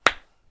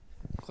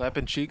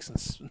Clapping cheeks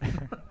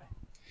and.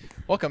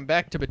 Welcome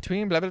back to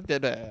Between Blah Blah Blah.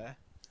 Blah.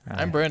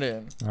 I'm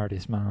Brendan. Already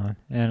smiling.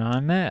 And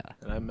I'm Matt.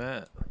 And I'm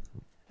Matt.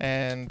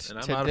 And I'm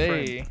not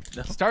today, afraid.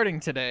 No.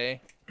 starting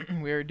today,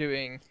 we're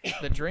doing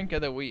the drink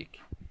of the week.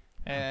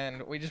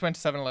 And we just went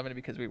to 7-Eleven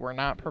because we were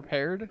not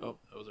prepared. Oh,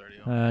 that was already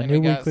on. And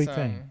New we got weekly some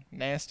thing.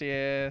 nasty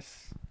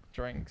ass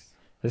drinks.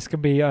 This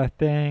could be a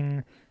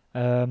thing,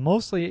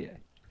 mostly,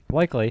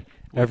 likely,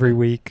 every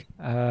week.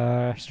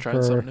 Just trying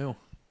for something new.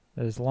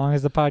 as long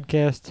as the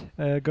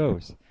podcast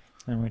goes.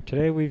 And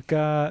today we've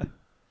got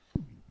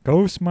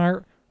Go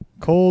Smart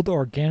Cold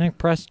Organic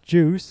Pressed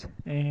Juice,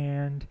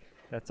 and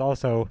that's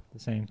also the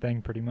same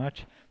thing pretty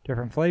much,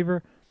 different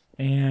flavor,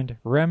 and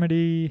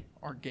Remedy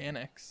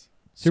Organics.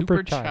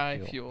 Super Chai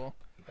Chai Fuel.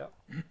 Yep.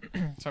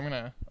 So I'm going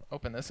to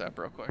open this up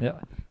real quick. Yeah.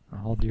 I'll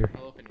hold your.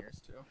 I'll open yours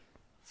too.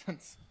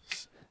 Since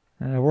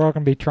We're all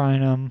gonna be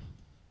trying them,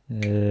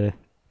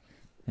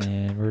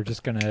 and we're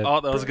just gonna. Oh,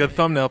 that was a good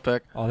thumbnail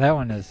pick. Oh, that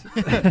one is.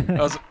 That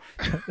was,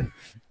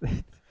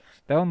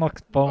 That one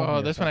looks bony. oh,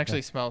 or this one something.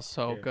 actually smells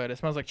so Here. good. It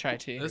smells like chai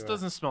tea. this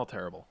doesn't smell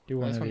terrible. Do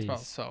one This of one these.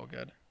 smells so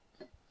good.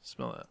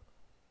 Smell that.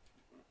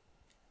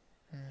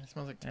 It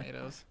smells like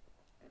tomatoes.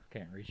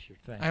 Can't reach your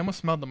thing. I almost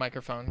smelled the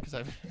microphone because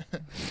I've.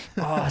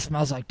 Oh, it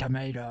smells like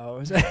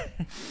tomatoes. Dude,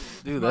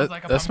 Smells that,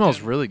 like a that smells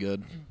pumpkin. really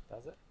good.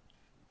 Does it?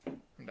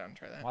 I'm down to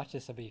try that. Watch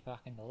this. Will be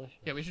fucking delicious.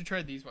 Yeah, we should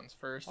try these ones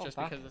first, Oh, just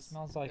fuck, because it it's,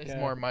 smells like it's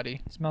more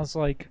muddy. Smells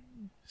like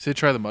Say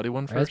try the muddy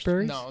one first.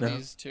 raspberries. No, No.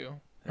 these two.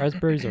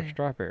 Raspberries or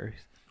strawberries.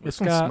 This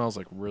It's one got smells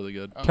like really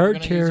good. Oh, tart we're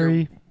gonna use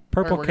cherry, or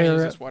purple we're gonna use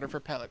carrot, this water for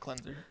palate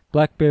cleanser.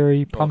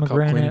 blackberry, Oh, cup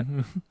pomegranate,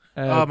 cleaning.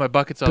 Oh, my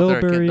bucket's out there. I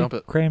can't bilberry, dump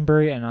it.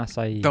 cranberry, and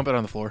acai. Dump it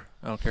on the floor.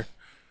 I don't care.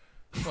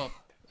 Well,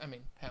 I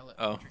mean palate.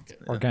 Oh. Drink it.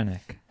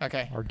 Organic.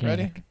 Okay.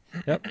 Organic.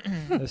 Ready? Yep.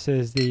 This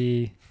is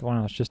the one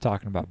I was just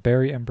talking about.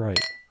 Berry and bright.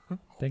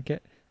 Think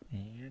it.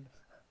 And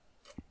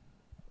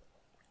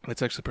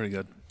It's actually pretty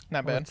good.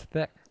 Not oh, bad. it's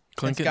thick.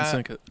 Clink It's it and got-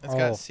 sink it. It's Oh.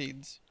 got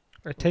seeds.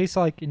 It tastes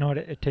like, you know what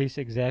it tastes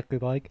exactly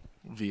like?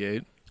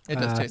 V8. It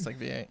does Uh, taste like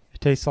V8.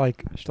 It tastes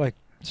like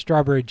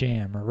strawberry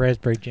jam or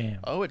raspberry jam.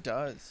 Oh, it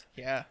does.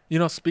 Yeah. You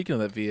know, speaking of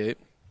that V8,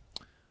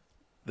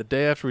 the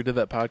day after we did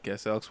that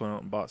podcast, Alex went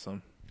out and bought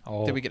some.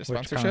 Oh, Did we get a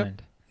which sponsorship?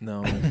 kind?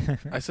 No.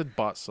 I said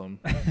bought some.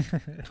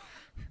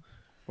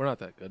 We're not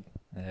that good.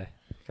 Yeah,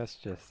 that's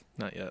just.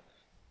 Not yet.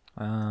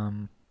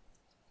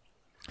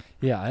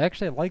 Yeah, I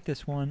actually like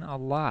this one a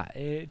lot.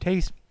 It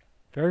tastes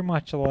very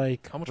much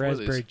like How much were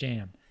raspberry these?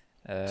 jam.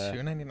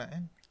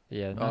 $2.99.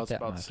 Yeah, Oh, not it's that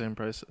about much. the same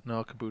price.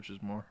 No,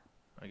 kombucha's more,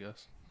 I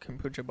guess.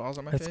 Kombucha balls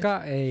on my It's face.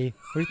 got a.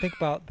 What do you think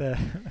about the?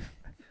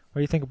 What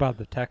do you think about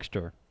the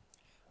texture?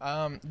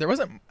 There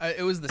wasn't.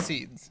 It was the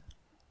seeds.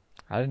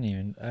 I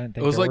didn't think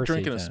It was there like were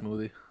drinking a seeds in it.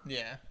 smoothie.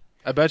 Yeah.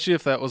 I bet you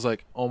if that was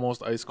like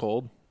almost ice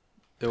cold,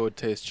 it would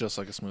taste just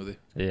like a smoothie.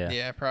 Yeah.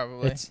 Yeah,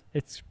 probably.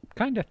 It's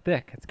kind of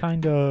thick. It's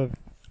kind of.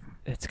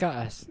 It's got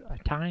a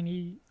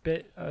tiny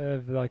bit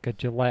of like a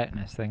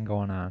gelatinous thing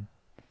going on.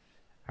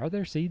 Are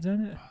there seeds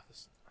in it?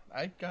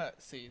 I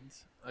got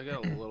seeds. I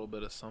got a little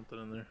bit of something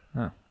in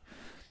there.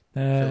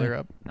 Fill her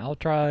up. I'll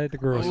try the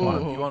gross You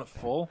want, one. you want it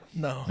full?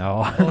 No.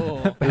 No.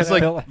 Oh. It's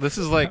like this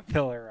is like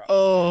Fill her up.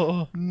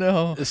 Oh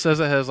no. it says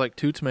it has like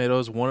 2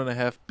 tomatoes,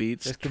 1.5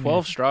 beets, Just give me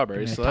 12 a-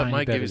 strawberries, give so me a that tiny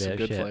might bit give you of some that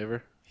good shit.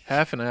 flavor.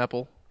 Half an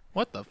apple.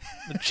 What the?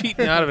 They're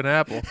cheating out of an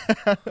apple.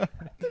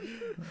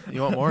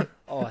 You want more?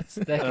 Oh, it's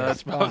thick.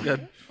 That's about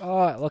good.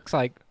 Oh, it looks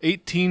like.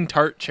 18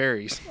 tart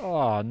cherries.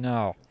 Oh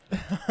no.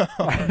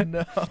 Oh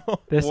no.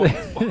 This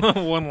is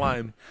One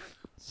lime.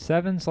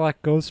 7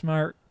 Select Go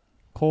Smart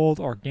Cold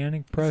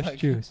Organic Pressed like-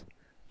 Juice.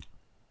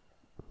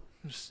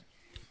 Just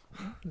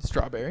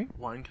Strawberry.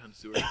 wine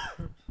connoisseur.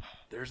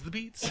 There's the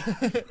beets.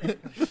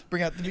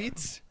 Bring out the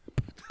beets.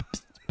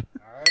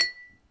 All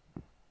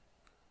right.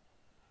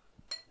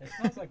 It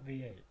smells like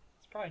V8.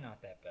 It's probably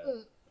not that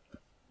bad.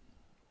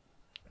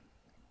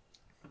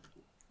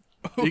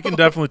 You can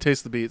definitely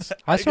taste the beets.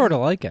 I sort of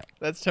like it.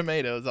 That's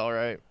tomatoes, all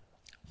right.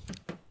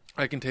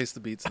 I can taste the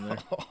beets in there.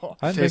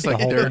 I Tastes think like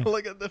the whole dirt. thing.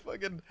 Look at the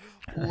fucking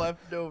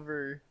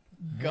leftover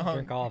I gunk.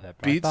 drink all of it.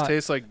 but I Beets thought-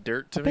 taste like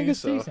dirt to I think me, it's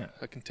so decent.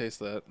 I can taste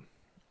that.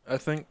 I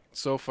think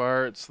so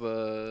far it's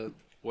the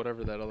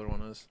whatever that other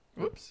one is.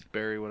 Whoops.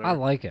 Berry, whatever. I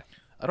like it.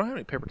 I don't have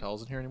any paper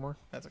towels in here anymore.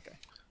 That's okay.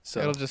 So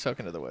It'll just soak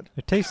into the wood.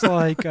 It tastes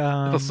like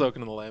it'll soak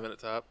into the laminate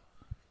top.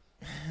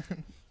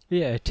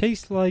 yeah. It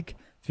tastes like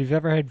if you've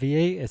ever had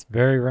V8, it's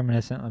very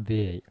reminiscent of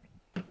V8.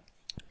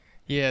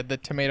 Yeah, the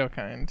tomato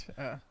kind.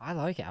 I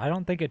like it. I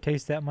don't think it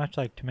tastes that much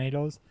like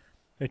tomatoes.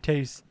 It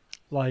tastes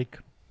like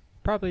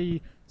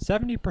probably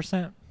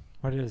 70%.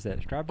 What is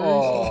it? Strawberries?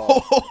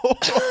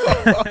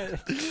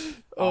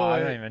 Oh, I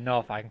don't even know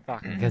if I can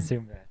fucking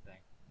consume that thing.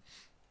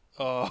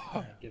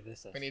 Oh, Give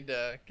this a We need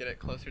to get it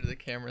closer to the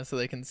camera so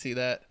they can see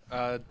that.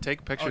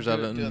 take pictures Oh, of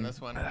it. doing And this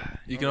one.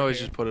 you can over always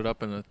here. just put it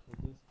up in a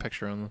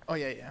picture on Oh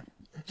yeah, yeah.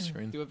 the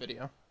screen. Do a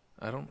video.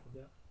 I don't.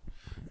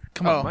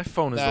 Come on, my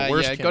phone is the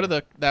worst. Yeah, go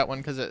to that one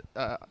because it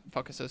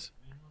focuses.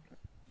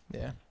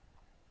 Yeah.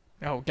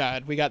 Oh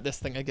God, we got this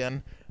thing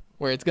again.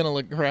 where it's gonna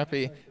look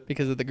crappy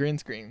because of the green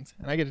screens,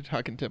 and I get to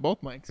talking to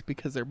both mics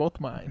because they're both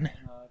mine,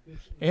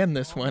 and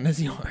this one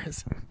is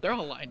yours. They're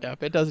all lined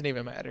up. It doesn't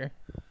even matter.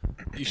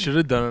 You should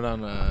have done it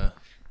on a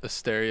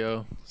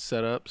stereo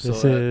setup so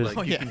This that is- like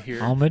Oh, you yeah. can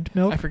hear. Almond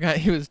milk, I forgot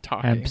he was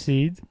talking. hemp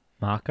seeds,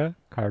 maca,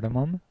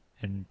 cardamom,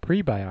 and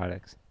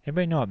prebiotics.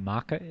 Anybody know what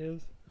maca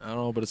is? I don't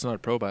know, but it's not a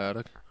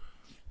probiotic.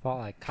 Thought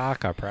like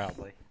caca,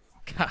 probably.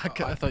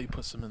 Caca. I thought you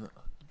put some in the.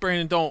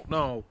 Brandon, don't.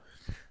 No.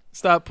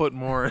 Stop putting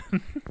more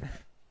in.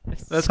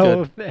 That's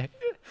so good. thick.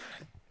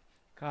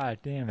 God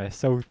damn, it's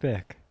so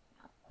thick.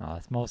 Oh,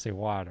 it's mostly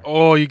water.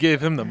 Oh, you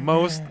gave him the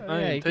most. Yeah, I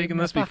you ain't gave taking him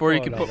a this before you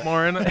can fuckload put of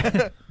more in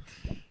it.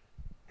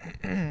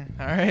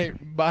 All right,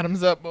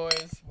 bottoms up,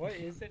 boys. What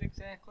is it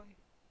exactly?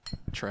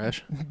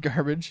 Trash.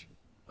 Garbage.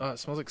 It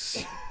smells like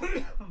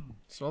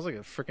smells like a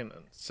freaking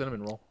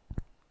cinnamon roll.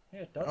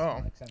 Yeah, it does Oh.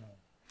 smell like cinnamon.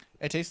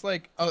 It tastes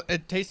like. Oh,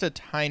 it tastes a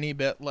tiny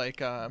bit like.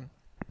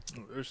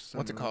 There's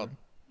What's it called?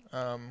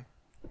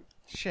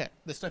 Shit.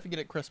 The stuff you get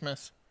at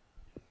Christmas.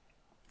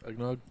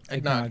 Eggnog.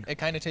 Eggnog. Eggnog. It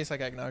kind of tastes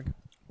like eggnog.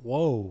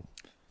 Whoa,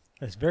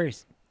 it's very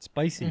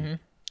spicy. Mhm.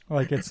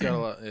 Like It's it's got a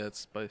lot. Yeah, it's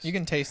spicy. You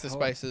can taste the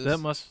spices. That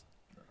must.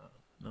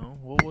 No,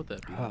 what would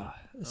that be?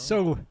 it's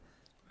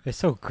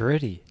so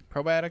gritty.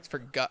 Probiotics for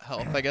gut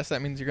health. I guess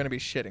that means you're gonna be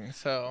shitting.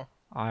 So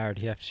I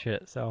already have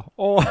shit. So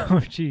oh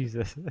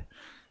Jesus!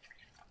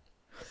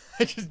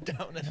 I just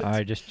down it. All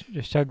right, just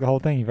chug the whole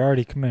thing. You've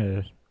already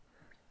committed.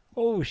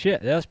 Oh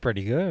shit, that's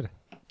pretty good.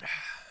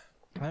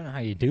 I don't know how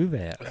you do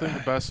that. I think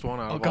the best one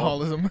out of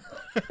all. Alcoholism.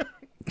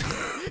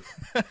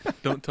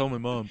 Don't tell my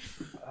mom.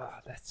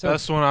 That's so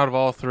Best one out of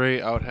all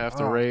three. I would have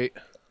to Oh. rate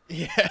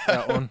Yeah.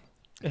 that one.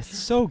 it's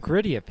so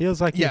gritty. It feels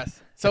like Yes.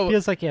 it So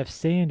feels like you have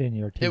sand in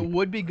your teeth. it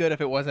would be good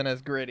if it wasn't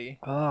as gritty.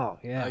 Oh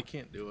yeah. I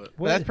can't do it.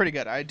 But that's pretty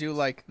good. I do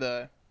like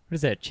the What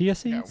is that? Chia yeah,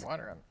 seeds?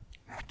 water on.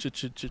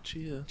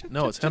 Chia.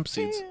 No, it's hemp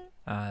seeds.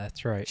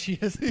 That's right.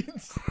 Chia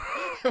seeds.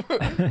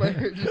 My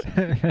hair just-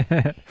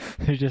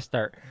 You just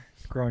start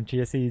growing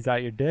chia seeds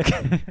out your dick.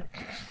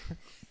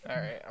 All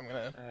right, I'm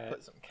gonna Alright.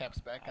 put some caps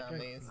back on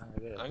these.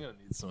 I'm gonna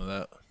need some of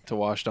that to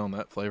wash down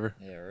that flavor.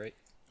 Yeah, right.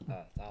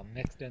 It's all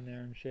mixed in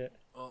there and shit.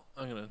 Well,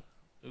 I'm gonna.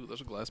 Ooh,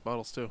 those are glass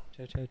bottles too.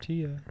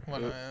 Chia.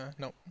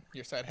 No,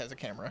 your side has a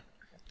camera.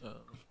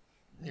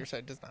 Your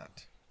side does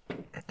not.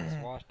 Just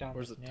wash down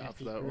Where's this the top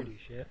nasty, of that one? gritty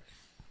shit.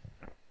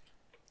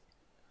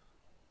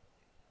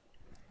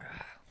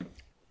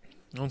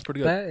 That one's pretty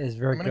good. That is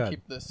very I'm gonna good.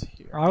 keep this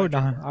here. I would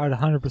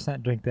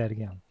 100% drink that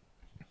again.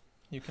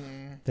 You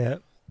can.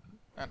 That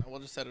I don't know, we'll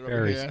just set it over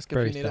berry, here. Ask if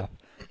berry you need stuff.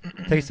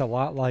 Tastes a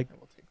lot like it.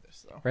 We'll take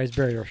this though.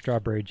 raspberry or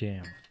strawberry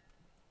jam.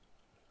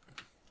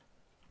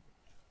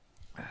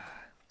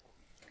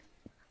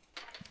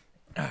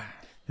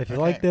 If you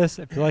like Okay. this,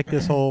 if you like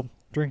this whole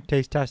drink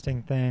taste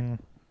testing thing,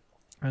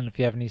 and if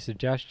you have any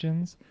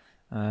suggestions,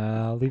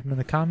 leave them in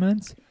the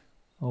comments,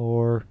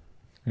 or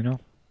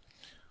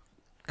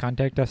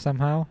contact us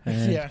somehow,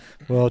 and Yeah.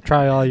 we'll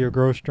try all your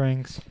gross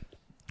drinks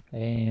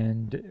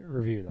and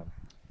review them.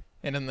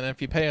 And then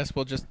if you pay us,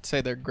 we'll just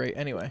say they're great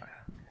anyway.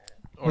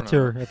 Or What's not.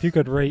 your? If you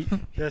could rate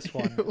this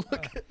one,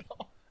 Look at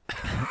all.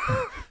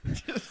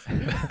 Just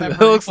It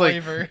every looks like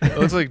flavor. it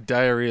looks like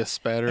diarrhea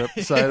spatter up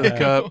the side of the Yeah.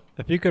 cup.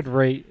 if you could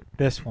rate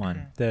this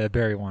one, the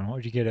berry one, what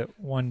would you get it?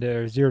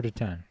 0 to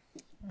 10?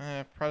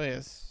 Probably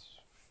is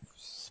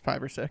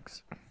 5 or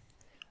 6.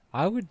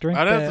 I would drink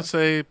I'd that. have to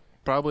say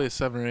probably a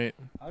 7 or 8.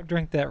 I would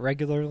drink that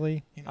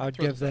regularly. You know, I would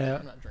throw give this away. that.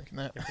 I'm not drinking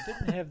that. If it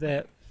didn't have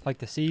that, like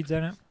the seeds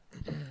in it,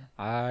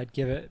 I'd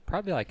give it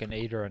probably like an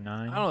 8 or a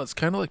 9. I don't know. It's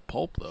kind of like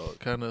pulp though.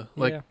 Kind of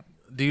like. Yeah.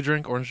 Do you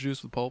drink orange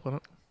juice with pulp in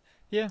it?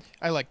 Yeah,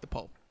 I like the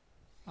pulp.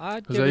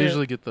 I'd Because give I it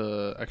usually get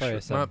the probably a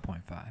extra. Not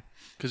 7.5.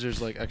 because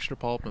there's like extra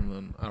pulp, and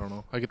then I don't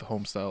know. I get the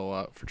home style a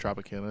lot for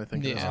Tropicana. I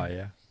think. it is. Yeah. Oh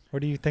yeah.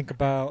 What do you think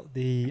about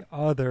the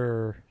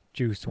other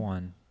juice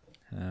one?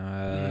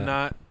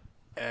 Not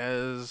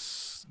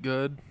as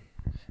good.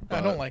 I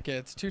but don't like it.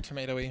 It's too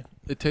tomatoey.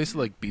 It tasted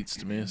like beets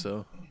to me,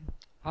 so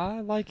I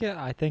like it.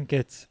 I think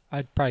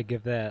I'd probably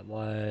give that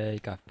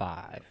like a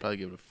 5. probably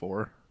give it a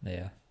 4.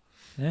 Yeah.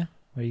 Yeah.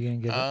 What are you gonna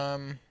give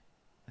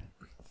it?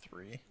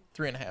 3,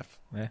 3.5.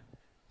 Yeah.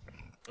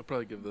 I'll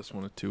probably give this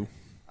one a 2.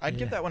 I'd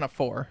give Yeah. that one a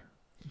 4.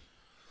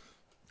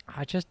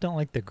 I just don't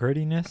like the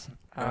grittiness.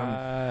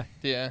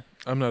 Yeah.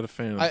 I'm not a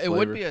fan of the It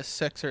would flavor. be a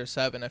 6 or a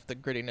 7 if the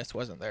grittiness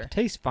wasn't there. It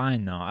tastes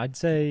fine though. I'd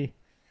say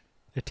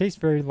it tastes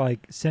very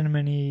like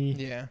cinnamony.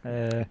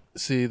 Yeah.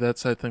 See,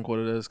 that's I think what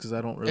it is because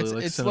I don't really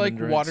like It's cinnamon like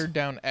drinks. watered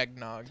down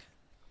eggnog.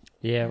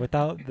 Yeah,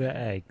 without the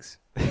eggs.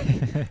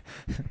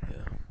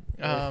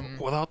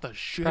 Without the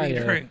shitty Probably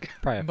drink.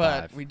 Probably a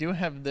But 5. we do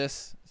have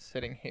this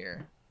sitting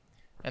here.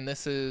 And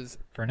this is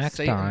For next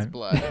Satan's time.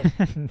 blood.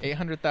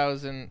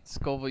 800,000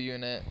 Scoville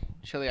unit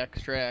chili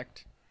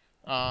extract.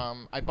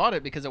 I bought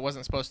it because it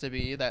wasn't supposed to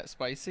be that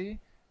spicy,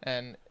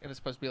 and it was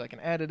supposed to be like an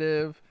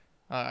additive.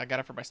 I got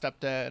it for my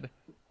stepdad,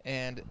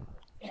 and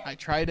I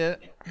tried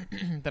it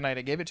the night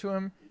I gave it to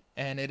him,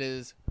 and it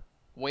is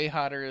way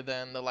hotter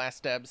than the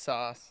Last Dab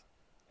sauce,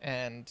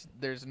 and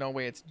there's no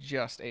way it's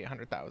just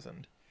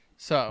 800,000.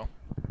 So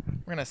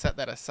we're gonna set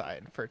that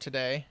aside for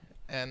today,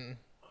 and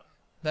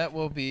that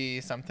will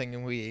be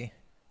something we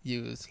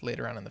use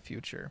later on in the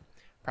future,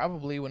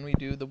 probably when we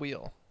do the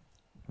wheel.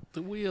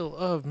 The wheel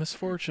of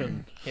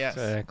misfortune. Yes,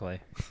 Exactly.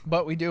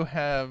 but we do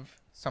have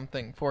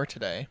something for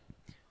today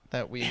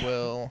that we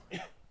will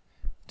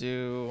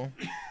do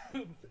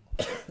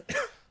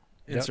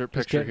Insert Just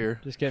picture getting-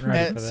 here. Just getting ready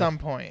at for this. some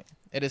point.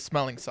 It is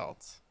smelling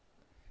salts,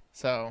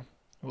 so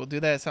we'll do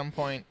that at some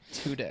point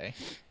today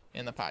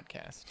in the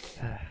podcast.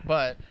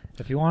 But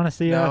If you want to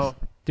see Now- us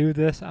do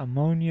this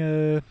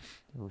ammonia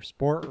or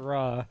sport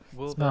raw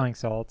Will smelling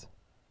salts,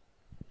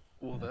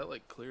 will that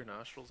like clear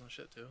nostrils and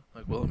shit too?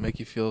 Like, will it make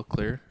you feel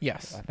clear?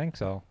 yes, I think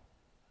so.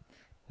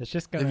 It's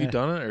just gonna. Have you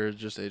done it or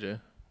just AJ?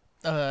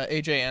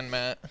 AJ and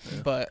Matt,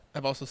 Yeah. but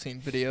I've also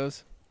seen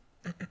videos.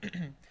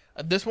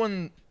 This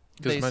one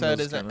 'Cause they my said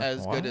nose isn't kinda-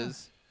 as good Wow.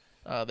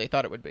 as they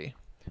thought it would be,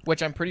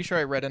 which I'm pretty sure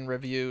I read in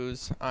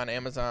reviews on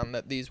Amazon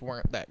that these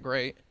weren't that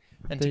great,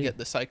 and to They- get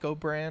the Psycho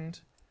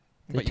brand,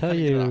 they but you tell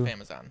couldn't get it you- off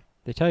Amazon.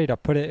 They tell you to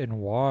put it in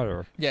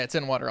water. Yeah, it's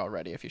in water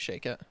already if you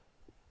shake it.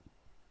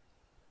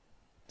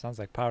 Sounds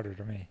like powder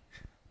to me.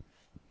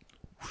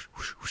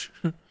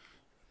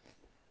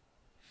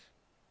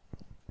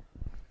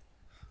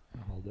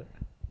 I'll hold it.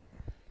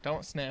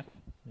 Don't sniff.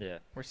 Yeah.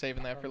 We're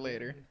saving that for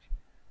later.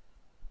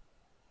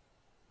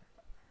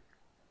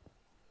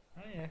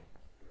 Oh yeah.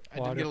 I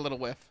Water. did get a little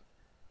whiff,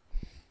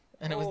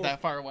 and it was Oh, that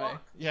far away.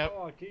 fuck. Yep,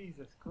 Oh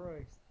Jesus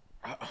Christ.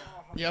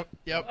 yep.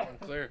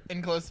 Clear.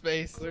 Enclosed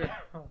space.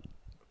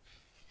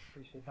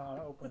 Appreciate not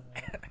open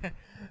that.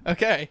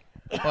 Okay.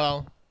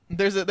 Well,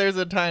 there's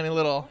a tiny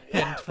little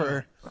hint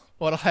for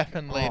what'll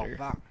happen later.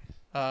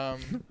 Oh,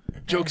 fuck.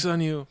 Joke's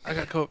on you. I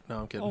got coke. No,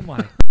 I'm kidding. Oh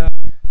my god.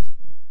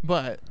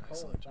 But Oh,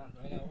 fuck.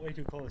 I got way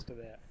too close to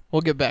that.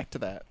 we'll get back to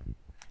that. Do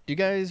you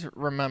guys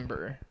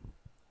remember?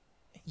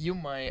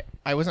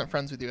 I wasn't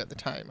friends with you at the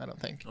time, I don't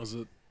think. Was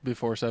it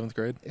before 7th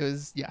grade? It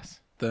was,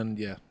 yes. Then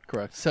yeah,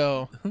 correct.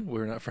 So,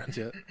 We're not friends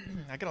yet.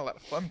 I got a lot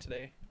of fun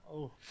today.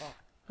 Oh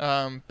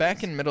fuck.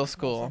 Back in middle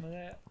school, Some of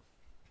that.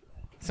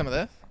 some of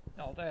this?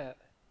 All that.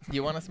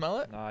 You want to smell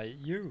it? Nah,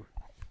 you.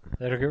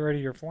 That'll get rid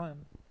of your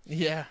phlegm.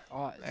 Yeah.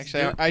 Oh,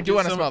 Actually, Give- I do give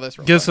want to some- smell this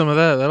real Give quick. some of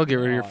that. That'll get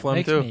rid of your it phlegm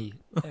makes too.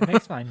 it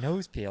makes my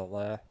nose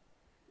peel.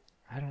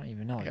 I don't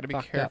even know. I gotta It's be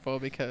fucked up. careful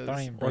because Don't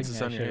even bring Once it's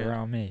that on your shit hand.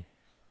 around me.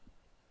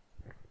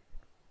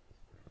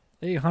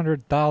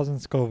 800,000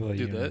 Scoville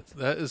Dude, units.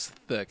 that is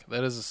thick.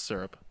 That is a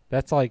syrup.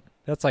 That's like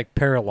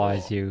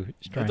paralyze you. That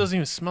strength. doesn't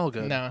even smell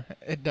good. no,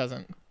 it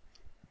doesn't.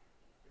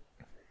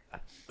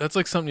 That's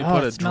like something you Oh,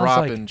 put it a smells drop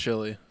like- in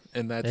chili,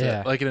 and that's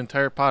Yeah. it. Like an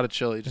entire pot of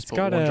chili. Just It's put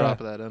got one a-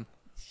 drop of that in.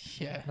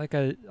 Yeah. Like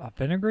a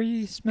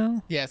vinegary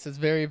smell. Yes, it's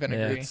very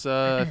vinegary. It's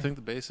I think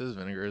the base is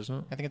vinegar, isn't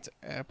it? I think it's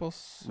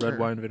apples. Red or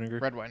wine vinegar.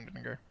 Red wine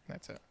vinegar.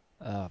 That's it.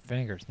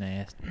 Vinegar's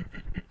nasty.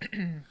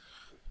 You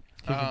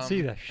can see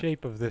Um, the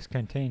shape of this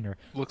container.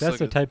 Looks That's like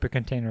the a- type of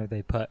container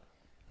they put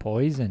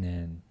poison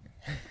in.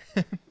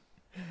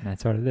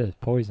 That's what it is,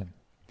 poison.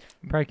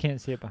 Probably can't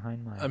see it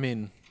behind my. I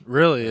mean,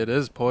 really, it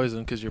is poison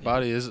because your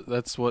body is.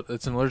 That's what.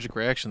 It's an allergic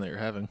reaction that you're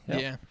having.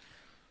 Yep.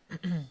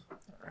 Yeah.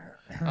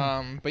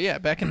 But yeah,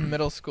 back in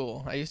middle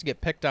school, I used to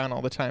get picked on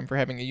all the time for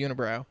having a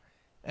unibrow,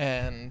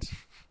 and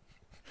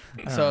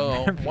so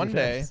remember one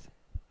day this.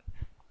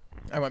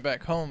 I went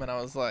back home and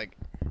I was like,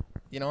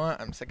 you know what?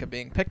 I'm sick of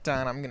being picked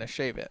on. I'm gonna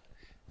shave it.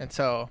 And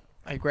so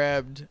I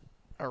grabbed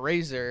a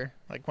razor,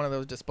 like one of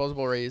those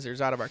disposable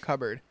razors, out of our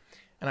cupboard,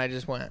 and I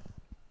just went,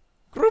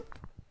 groop,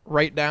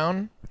 right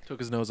down. Took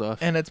his nose off.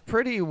 And it's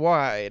pretty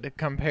wide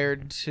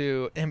compared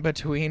to in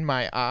between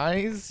my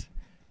eyes,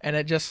 and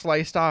it just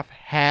sliced off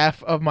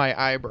half of my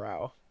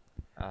eyebrow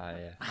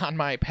Yeah. on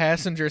my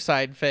passenger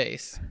side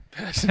face.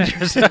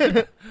 Passenger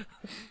side.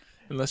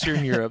 Unless you're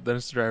in Europe, then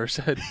it's the driver's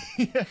side.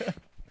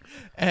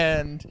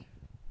 And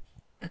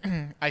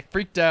I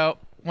freaked out,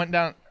 went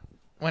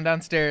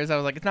downstairs. I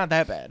was like, it's not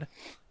that bad.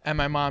 And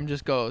my mom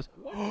just goes,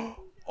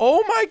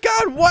 oh my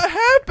God, what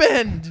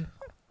happened?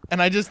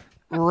 And I just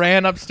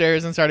ran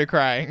upstairs and started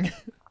crying.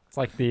 It's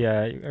like the you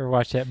ever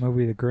watch that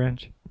movie The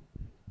Grinch?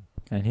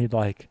 And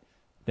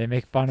they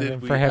make fun of Did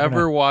him we for having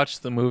ever watch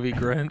the movie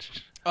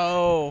Grinch?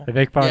 Oh. they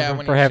make fun yeah, of him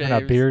when for he having a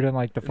shaves. beard in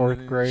like the And 4th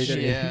then grade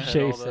and Yeah. he All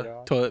shaves the it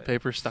off. toilet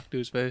paper stuck to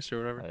his face or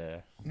whatever.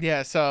 Yeah.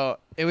 Yeah, so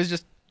it was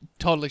just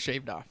totally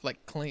shaved off,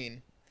 like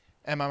clean.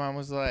 And my mom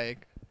was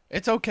like,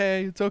 it's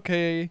okay, blah,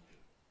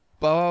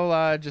 blah,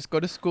 blah. Just go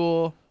to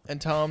school and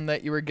tell him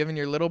that you were giving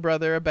your little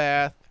brother a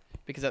bath.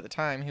 Because at the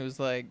time, he was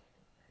like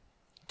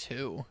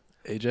 2.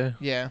 AJ?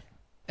 Yeah.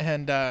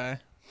 And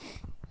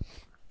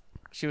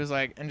she was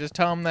like, and just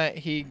tell him that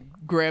he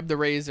grabbed the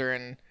razor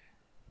and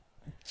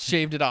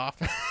shaved it off.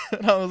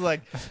 And I was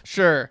like,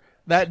 sure,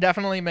 that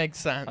definitely makes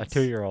sense. A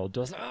 2-year-old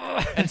just.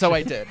 And so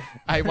I did.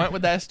 I went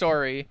with that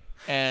story,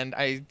 and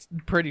I'm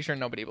pretty sure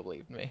nobody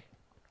believed me.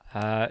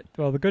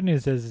 Well, the good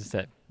news is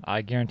that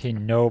I guarantee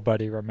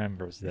nobody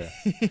remembers this.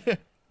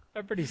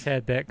 Everybody's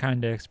had that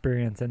kind of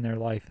experience in their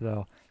life,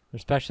 though.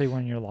 Especially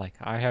when you're like,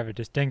 I have a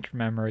distinct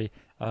memory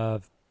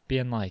of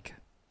being like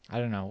I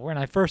don't know, when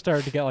I first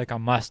started to get like a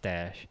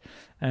mustache.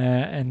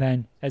 And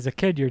then as a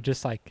kid, you're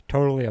just like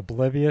totally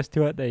oblivious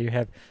to it that you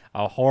have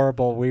a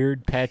horrible,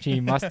 weird, patchy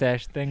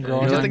mustache thing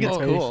growing just on think your it's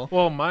face. cool.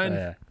 Well, mine,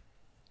 Yeah.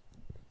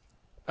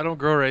 I don't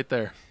grow right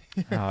there.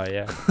 Oh,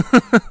 yeah.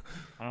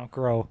 I don't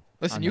grow.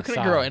 Listen, on you the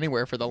couldn't grow side.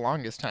 anywhere for the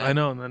longest time. I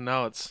know, and then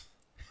now it's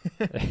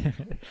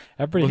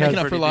Everybody Well, has Making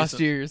up for pretty lost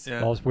decent. years. yeah.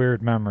 those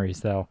weird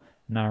memories, though.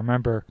 And I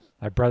remember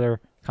my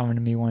brother coming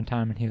to me one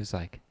time, and he was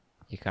like,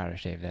 "You gotta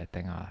shave that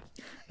thing off."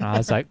 And I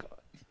was like,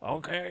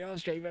 "Okay, I'll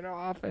shave it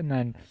off." And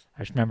then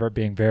I just remember it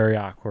being very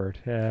awkward,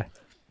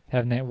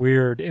 having that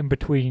weird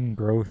in-between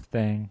growth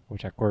thing,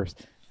 which of course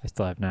I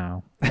still have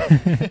now.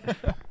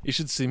 You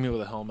should see me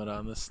with a helmet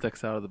on. This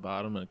sticks out of the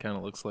bottom, and it kind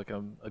of looks like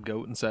I'm a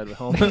goat inside of a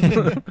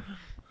helmet.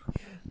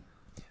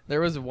 There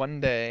was one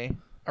day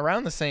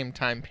around the same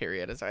time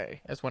period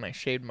as when I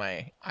shaved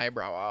my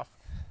eyebrow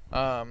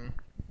off.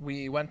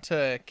 We went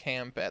to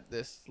camp at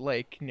this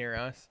lake near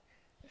us,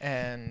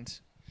 and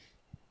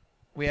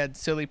we had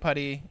silly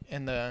putty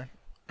in the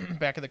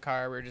back of the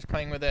car. We were just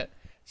playing with it,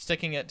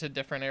 sticking it to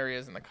different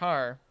areas in the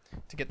car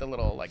to get the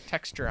little like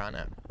texture on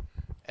it.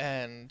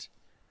 And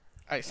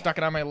I stuck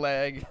it on my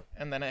leg,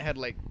 and then it had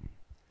like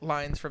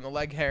lines from the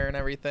leg hair and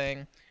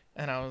everything.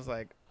 And I was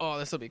like, "Oh,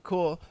 this will be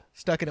cool."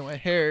 Stuck it in my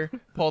hair,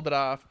 pulled it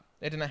off.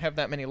 It didn't have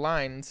that many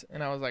lines,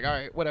 and I was like, "All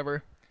right,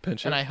 whatever."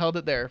 Pinch And it. I held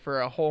it there for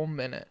a whole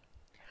minute.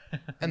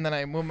 And then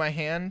I moved my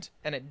hand,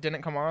 and it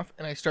didn't come off,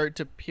 and I started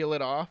to peel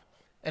it off,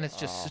 and it's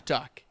just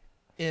stuck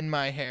in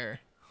my hair.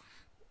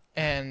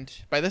 And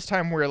by this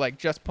time, we're like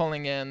just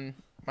pulling in.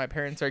 My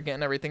parents are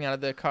getting everything out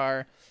of the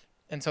car,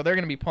 and so they're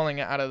gonna be pulling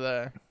it out of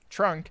the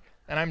trunk,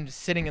 and I'm just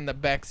sitting in the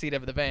back seat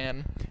of the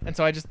van. And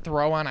so I just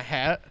throw on a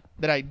hat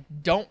that I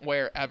don't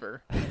wear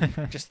ever.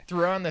 Just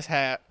throw on this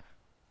hat,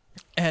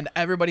 and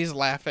everybody's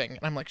laughing, and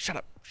I'm like, "Shut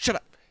up, shut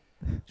up,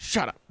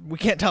 shut up. We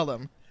can't tell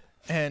them."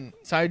 And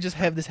so I just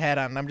have this hat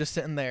on, and I'm just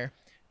sitting there.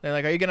 They're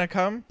like, "Are you going to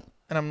come?"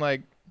 And I'm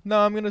like, "No,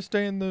 I'm going to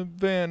stay in the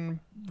van.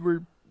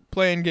 We're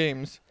playing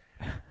games."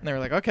 And they were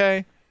like,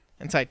 "Okay."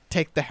 And so I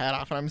take the hat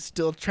off, and I'm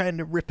still trying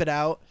to rip it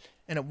out,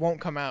 and it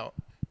won't come out.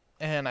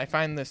 And I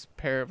find this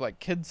pair of, like,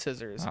 kid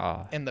scissors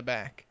Aw. in the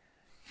back.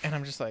 And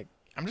I'm just like,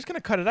 I'm just going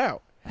to cut it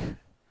out.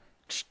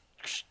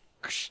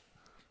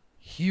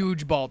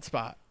 Huge bald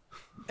spot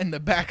in the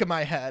back of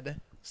my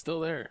head. Still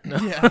there.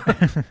 Yeah.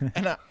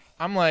 And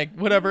I'm like,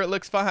 whatever, it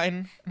looks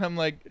fine. And I'm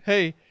like,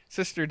 "Hey,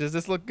 sister, does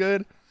this look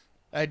good?"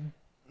 I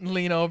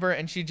lean over,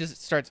 and she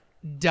just starts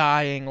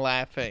dying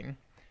laughing.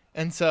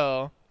 And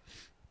so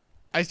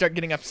I start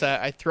getting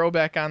upset. I throw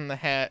back on the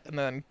hat and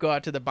then go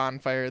out to the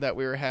bonfire that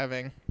we were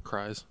having.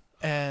 Cries.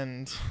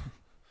 And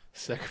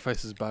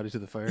Sacrifices his body to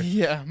the fire.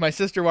 yeah, my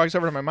sister walks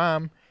over to my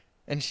mom,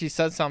 and she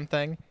says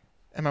something.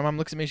 And my mom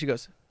looks at me, she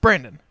goes,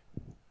 "Brandon,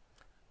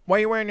 why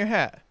are you wearing your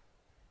hat?"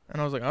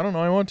 And I was like, "I don't know,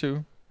 I want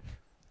to."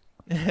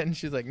 And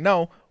she's like,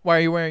 "No, why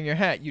are you wearing your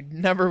hat? You'd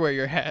never wear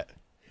your hat."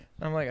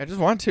 And I'm like, "I just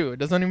want to. It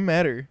doesn't even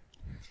matter."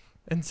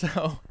 And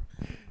so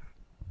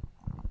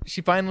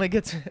she finally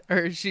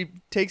she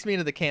takes me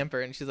to the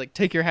camper, and she's like,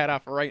 "Take your hat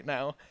off right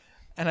now."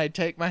 And I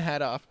take my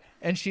hat off,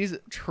 and she's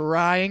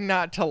trying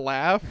not to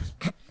laugh.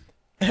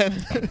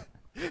 And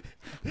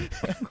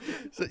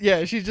so,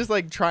 yeah, she's just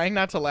like trying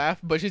not to laugh,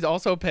 but she's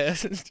also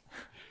pissed.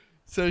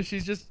 So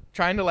she's just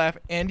trying to laugh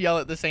and yell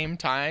at the same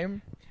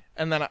time.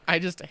 And then I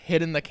just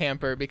hid in the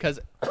camper because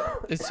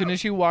as soon as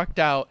she walked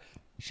out,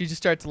 she just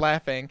starts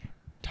laughing,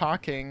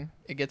 talking.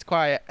 It gets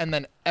quiet. And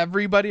then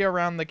everybody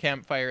around the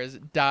campfire is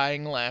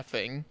dying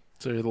laughing.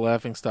 So you're the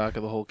laughing stock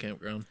of the whole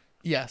campground.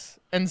 Yes.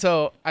 And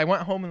so I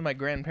went home with my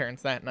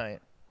grandparents that night.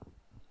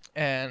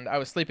 And I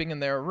was sleeping in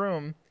their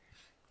room.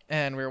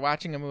 And we were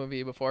watching a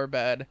movie before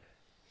bed.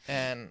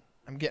 And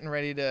I'm getting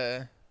ready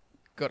to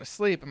go to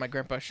sleep. And my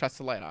grandpa shuts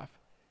the light off.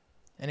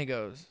 And he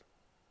goes,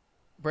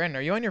 "Brandon,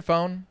 are you on your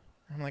phone?"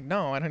 I'm like,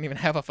 "No, I don't even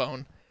have a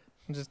phone.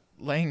 I'm just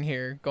laying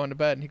here going to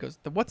bed." And he goes,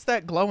 "What's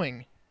that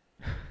glowing?"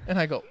 And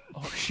I go,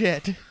 "Oh,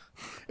 shit."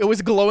 It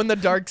was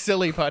glow-in-the-dark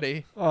silly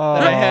putty that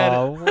I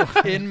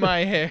had in my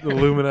hair. The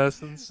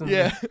luminescence. And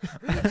Yeah.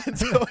 And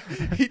so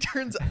he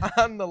turns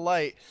on the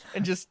light,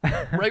 and just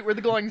right where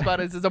the glowing spot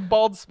is a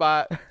bald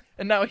spot.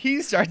 And now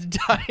he starts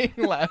dying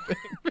laughing.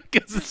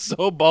 Because it's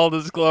so bald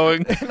it's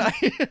glowing.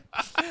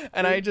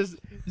 And I just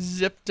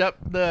zipped up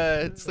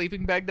the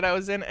sleeping bag that I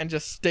was in and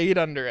just stayed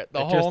under it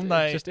the whole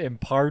night. It just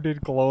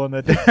imparted glow in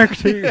the dark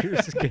to your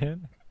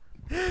skin.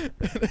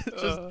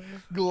 It's just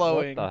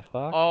glowing What the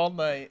fuck? all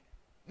night.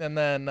 And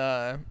then,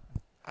 I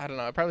don't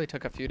know, it probably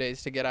took a few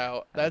days to get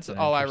out. That's an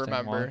all I interesting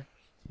remember. one.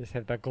 Just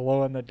have the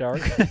glow in the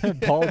dark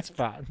bald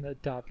spot in the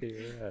top of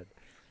your head.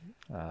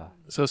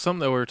 So something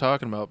that we were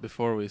talking about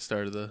before we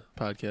started the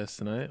podcast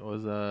tonight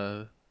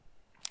was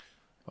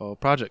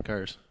project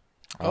cars.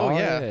 Oh,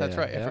 yeah, that's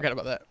right. I yeah. forgot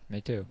about that.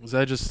 Me too. Was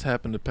I just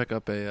happened to pick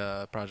up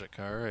a project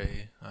car,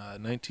 a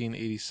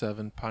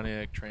 1987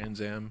 Pontiac Trans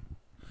Am.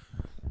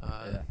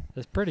 Yeah.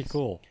 It's pretty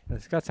cool.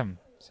 It's got some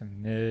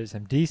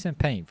decent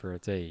paint for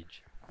its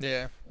age.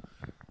 Yeah.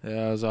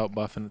 Yeah, I was out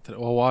buffing it today.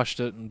 Well, washed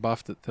it and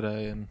buffed it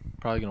today, and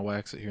probably gonna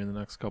wax it here in the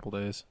next couple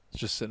days. It's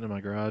just sitting in my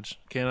garage.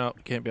 Can't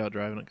be out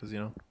driving it because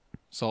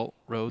salt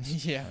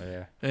roads, Yeah. Oh,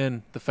 yeah.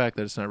 and the fact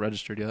that it's not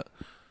registered yet.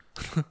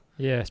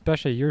 Yeah,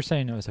 especially you're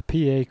saying it was a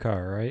PA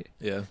car, right?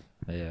 Yeah,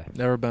 Yeah.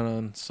 never been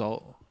on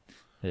salt.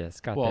 Yeah,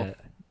 it's got Well, that.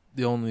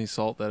 The only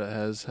salt that it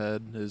has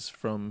had is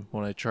from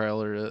when I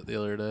trailered it the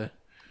other day,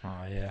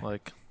 Oh, yeah.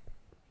 like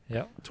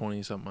Yep.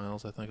 20-something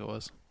miles, I think it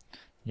was.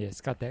 Yeah,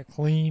 it's got that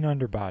clean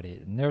underbody,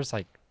 and there's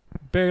like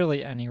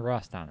barely any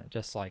rust on it.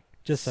 Just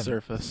some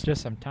Surface.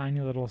 just some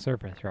tiny little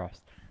surface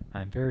rust.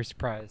 I'm very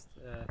surprised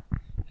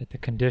at the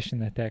condition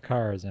that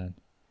car is in.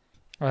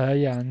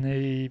 Yeah, and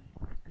the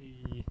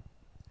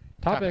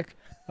topic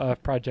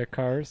of project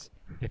cars.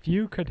 If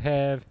you could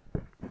have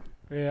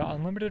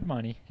unlimited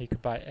money, you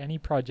could buy any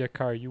project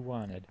car you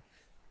wanted.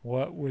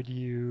 What would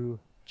you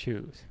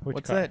choose? Which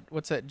What's car? that?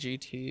 What's that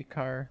GT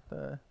car?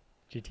 The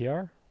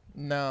GTR?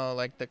 No,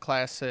 like the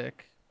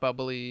classic,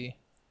 bubbly,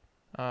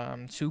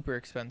 super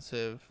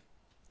expensive.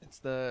 It's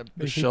the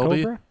The AC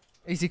Shelby? Cobra?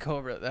 AC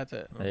Cobra. That's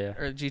it. Yeah.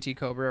 Or GT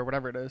Cobra or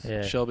whatever it is.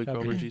 Yeah. Shelby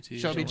Cobra GT.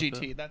 Shelby something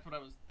like GT. That's what I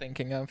was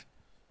thinking of.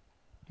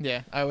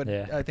 Yeah, I would.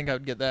 Yeah. I think I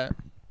would get that.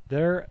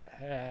 There,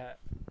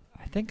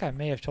 I think I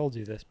may have told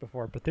you this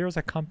before, but there's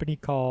a company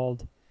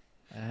called,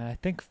 I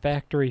think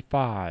Factory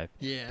 5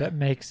 Yeah. that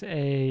makes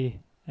and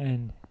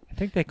I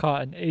think they call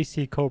it an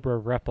AC Cobra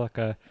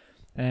replica,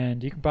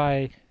 and you can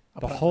buy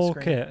I'll the put it on whole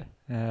screen. kit.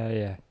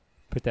 Yeah,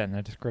 put that in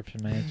the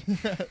description,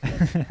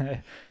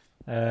 man.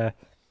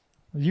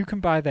 You can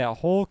buy that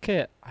whole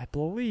kit. I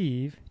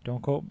believe.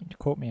 Don't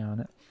quote me on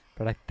it,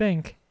 but I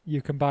think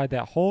you can buy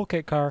that whole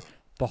kit car,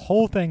 the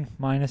whole thing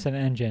minus an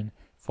engine,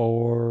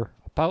 for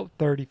about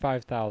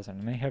 $35,000.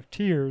 And they have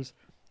tiers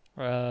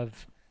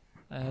of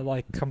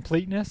like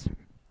completeness.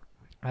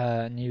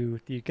 And you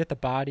get the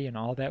body and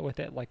all that with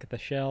it, like the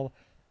shell,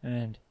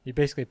 and you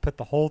basically put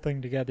the whole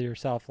thing together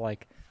yourself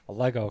like a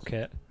Lego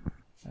kit.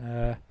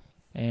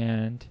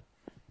 And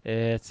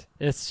it's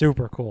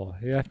super cool.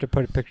 You have to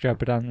put a picture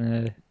of it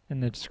in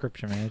the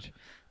description page.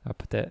 I'll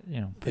put that,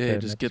 put that Yeah,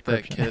 in just the get that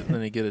description. kit and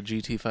then you get a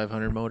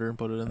GT500 motor and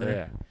put it in there.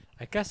 Yeah.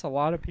 I guess a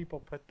lot of people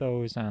put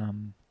those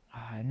I'm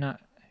not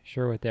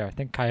sure what they are. I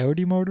think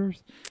Coyote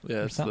motors. Yeah,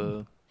 Or it's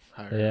something.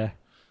 the higher,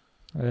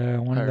 Yeah.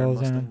 One of higher those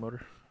in Mustang 'em.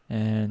 motor, I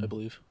And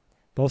believe.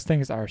 those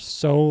things are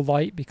so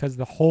light because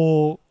the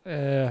whole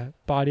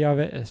body of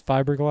it is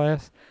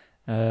fiberglass.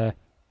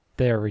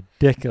 They are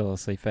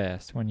ridiculously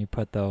fast when you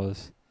put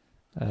those,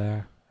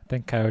 I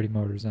think Coyote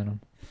motors in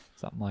them,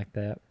 something like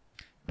that.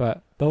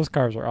 But those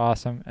cars are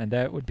awesome, and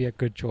that would be a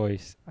good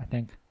choice. I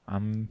think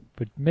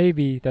but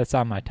maybe that's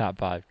on my top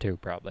 5 too,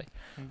 probably.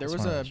 There That's was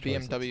one of a those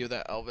choices. BMW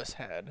that Elvis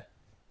had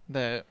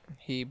that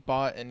he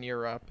bought in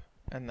Europe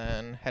and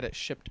then had it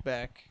shipped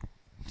back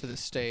to the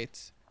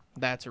States.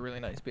 That's a really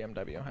nice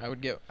BMW.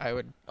 I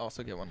would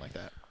also get one like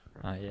that.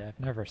 Yeah, I've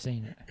never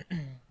seen it. I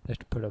have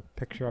to put a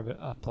picture of it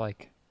up,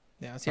 like.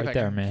 Yeah, see Right if I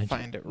there, can man.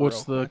 find it.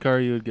 What's real the quick. car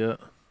you would get?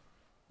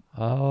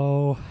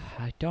 Oh,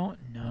 I don't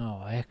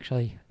know.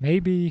 Actually,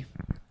 maybe.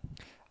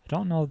 I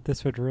don't know if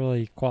this would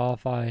really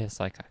qualify as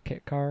like a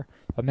kit car,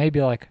 but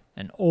maybe like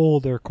an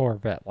older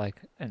Corvette,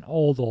 like an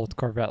old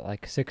Corvette,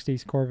 like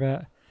 60s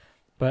Corvette.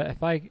 But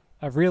if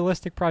a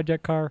realistic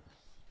project car,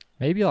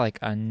 maybe like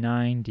a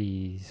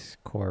 90s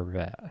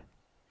Corvette.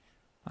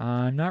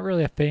 I'm not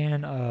really a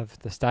fan of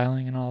the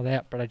styling and all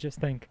that, but I just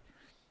think.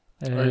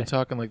 Are you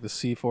talking like the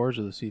C4s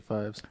or the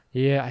C5s?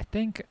 Yeah, I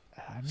think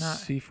I'm not.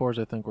 C4s,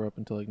 I think, were up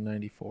until like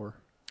 94.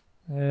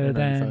 Then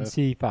 95.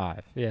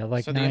 C5. Yeah,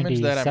 like So the image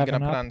that I'm 97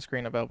 gonna put up. on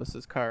screen of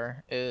Elvis's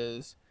car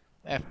is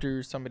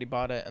after somebody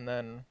bought it and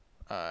then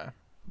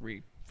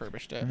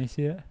refurbished it. Let me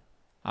see it.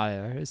 Oh,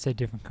 yeah, it's a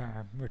different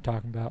car we're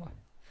talking about.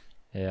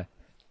 Yeah.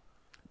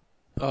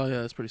 Oh,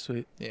 yeah, that's pretty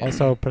sweet. Yeah.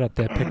 Also, put up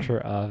that picture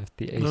of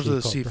the AC Those are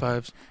the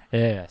Cobra. C5s.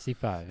 Yeah,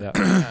 C5. Yeah.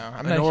 No,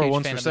 I'm I not know a where huge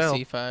one's fan for of sale.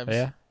 the C5s.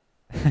 Yeah.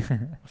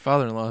 My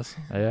father-in-law's.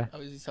 Yeah.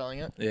 Oh, is he selling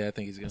it? Yeah, I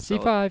think he's going to sell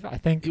it. C5, I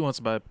think, He wants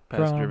to buy a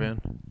passenger From-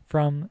 van.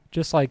 from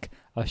just like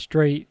a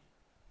straight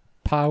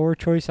power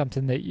choice,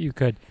 something that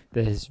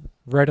is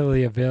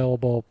readily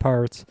available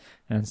parts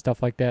and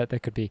stuff like that. There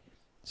could be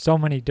so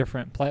many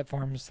different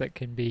platforms that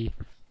can be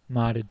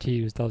modded to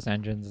use those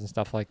engines and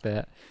stuff like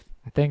that.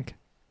 I think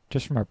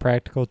just from a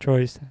practical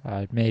choice,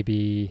 I'd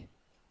maybe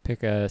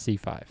pick a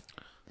C5.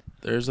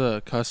 There's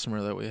a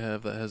customer that we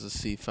have that has a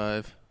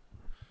C5,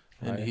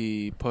 and Oh, yeah.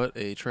 he put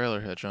a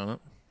trailer hitch on it,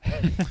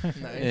 Nice.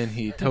 and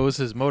he tows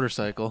his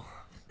motorcycle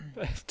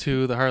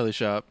to the Harley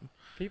shop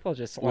People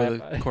just slap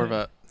with a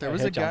Corvette. There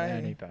was a hitch on guy-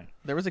 anything.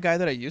 There was a guy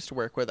that I used to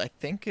work with. I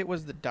think it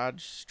was the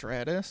Dodge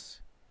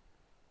Stratus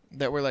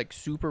that were like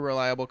super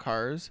reliable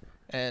cars,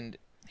 and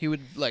he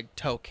would like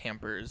tow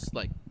campers,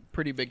 like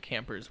pretty big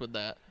campers with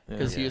that,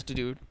 because he Yeah. used to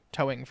do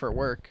towing for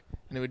work,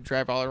 and he would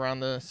drive all around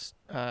the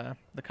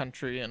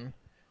country and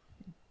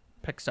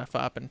pick stuff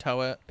up and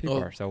tow it. People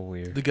Oh, are so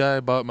weird. The guy I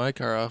bought my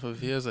car off of,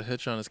 he has a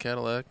hitch on his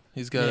Cadillac.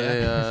 He's got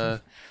Yeah. a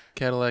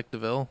Cadillac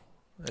DeVille.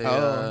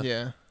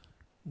 Yeah.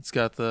 It's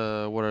got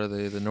the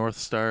North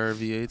Star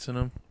V8s in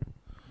them.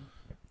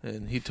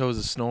 and he tows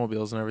his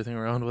snowmobiles and everything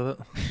around with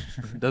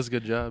it. Does a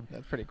good job.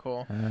 That's pretty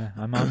cool.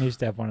 My mom used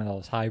to have one of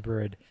those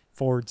hybrid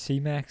Ford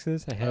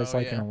C-Maxes. It has Oh,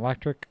 like an yeah.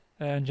 electric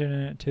engine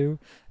in it too,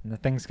 and the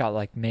thing's got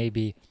like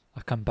maybe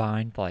a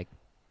combined like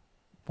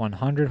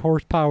 100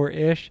 horsepower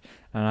ish.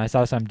 And I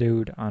saw some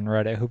dude on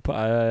Reddit who put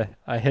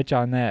a hitch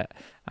on that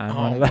on Oh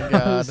one my of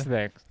those God.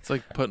 things. It's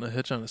like putting a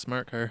hitch on a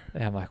smart car.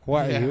 And I'm like,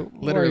 what Yeah, are you?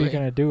 What are literally. you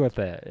gonna do with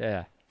that?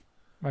 Yeah,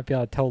 might be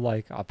able to tow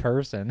like a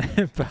person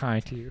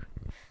behind you.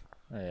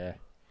 Yeah,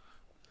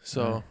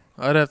 So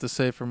I'd have to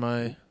say for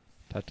my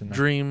touching that.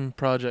 dream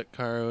project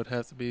car, it would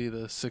have to be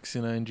the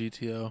 '69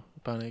 GTO,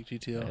 Pontiac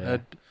GTO, Yeah.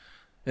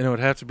 and it would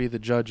have to be the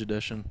Judge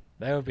edition.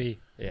 That would be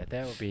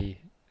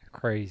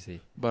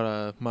crazy.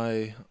 But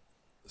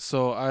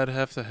so I'd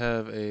have to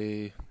have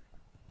the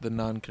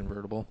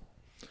non-convertible.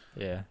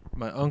 Yeah.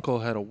 My uncle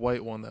had a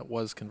white one that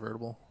was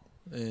convertible,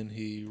 and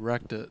he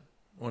wrecked it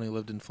when he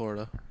lived in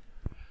Florida.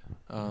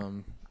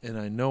 And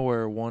I know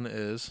where one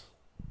is.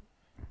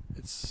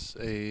 It's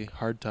a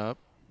hardtop,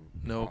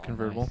 no Oh,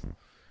 convertible. nice.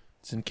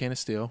 It's in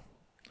Canisteo.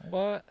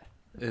 What?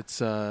 It's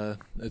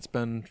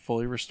been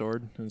fully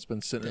restored, and it's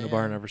been sitting in a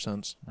barn Damn. ever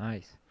since.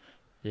 Nice.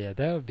 Yeah,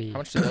 that would be. How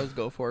much do those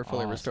go for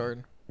fully Awesome.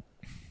 restored?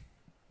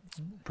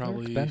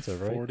 Probably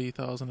expensive, right?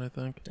 40,000, I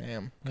think.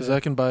 Damn. Because Yeah. I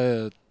can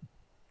buy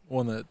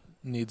one that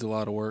needs a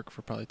lot of work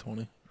for probably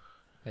 20.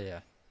 Yeah.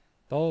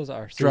 Those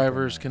are super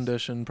Driver's nice.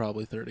 condition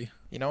probably 30.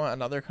 You know what?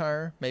 Another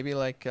car, maybe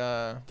like is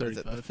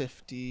it 35.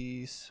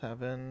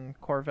 57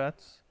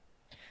 Corvettes?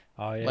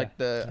 Oh yeah. Like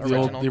the The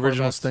original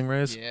original Corvettes?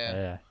 Stingrays. Yeah.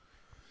 Yeah.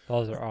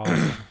 Those are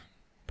awesome.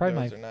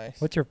 Probably Those my. are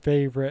nice. What's your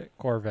favorite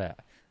Corvette?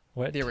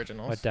 What? The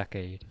originals. What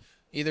decade?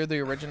 Either the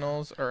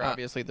originals or Uh,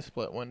 obviously the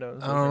split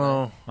windows. I Those don't are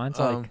nice. know. Mine's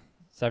Um, like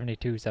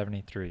 72,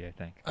 73, I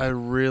think. I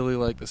really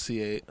like the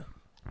C8.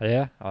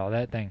 Yeah. Oh,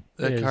 that thing.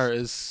 That is- car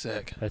is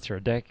sick. That's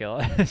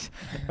ridiculous.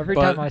 Every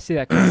But- time I see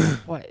that car, I'm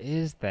like, what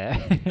is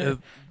that?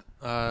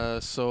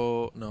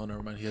 So no,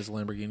 never mind. He has a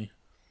Lamborghini.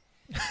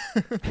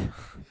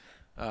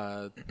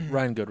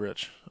 Ryan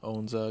Goodrich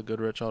owns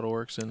Goodrich Auto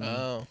Works in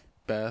Oh.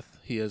 Bath.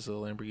 He has a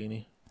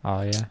Lamborghini.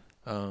 Oh yeah.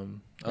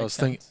 I was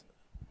thinking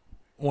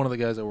one of the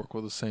guys I work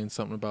with was saying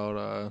something about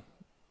one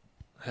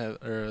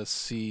of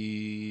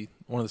the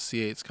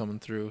C8s coming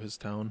through his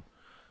town.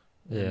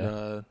 Yeah.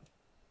 And,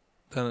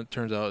 then it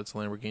turns out it's a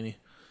Lamborghini.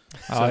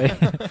 Oh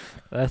yeah.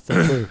 That's the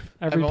truth.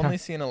 I've Every time. only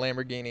seen a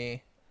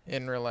Lamborghini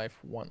in real life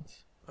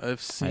once.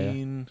 I've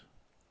seen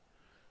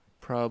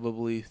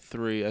probably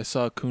 3. I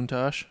saw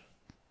Countach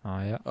Oh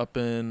yeah. up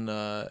in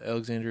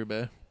Alexandria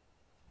Bay.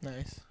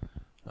 Nice.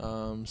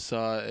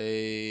 Saw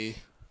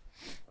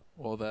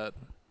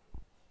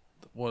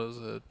what is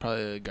it?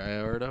 Probably a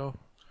Gallardo.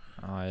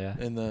 Oh yeah.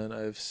 And then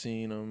I've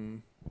seen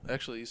him.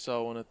 Actually, you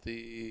saw one at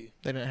the.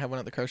 They didn't have one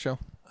at the car show?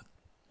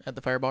 At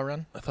the Fireball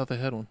Run? I thought they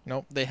had one.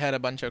 Nope. They had a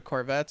bunch of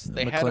Corvettes.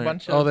 They had a McLaren.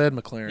 bunch of. Oh, they had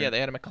McLaren. Yeah, they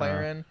had a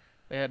McLaren.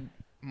 They had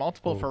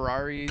multiple Oh.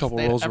 Ferraris. Couple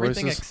they had Rolls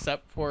everything Royces.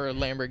 except for a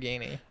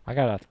Lamborghini. I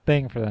got a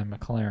thing for them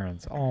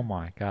McLarens. Oh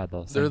my god,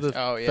 those They're things. the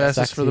Oh, yeah.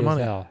 fastest for the Sexy as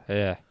money. hell.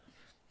 Yeah.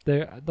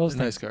 They're those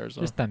They're nice things, cars,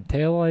 though. just them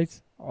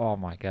taillights. Oh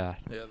my god.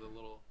 Yeah, the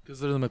little. Because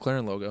they're the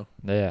McLaren logo.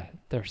 Yeah,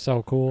 they're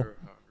so cool. Or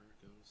however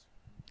it goes.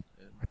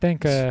 I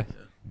think Yeah.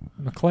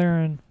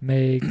 McLaren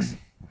makes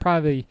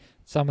probably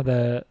some of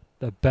the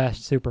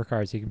best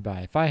supercars you can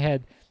buy. If I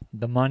had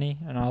the money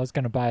and I was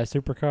going to buy a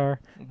supercar,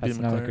 Be a that's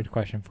another McLaren. good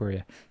question for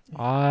you.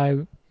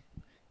 I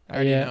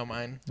already Yeah. know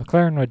mine.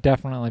 McLaren would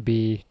definitely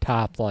be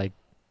top like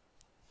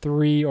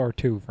 3 or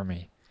 2 for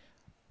me.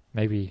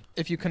 Maybe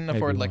If you couldn't Maybe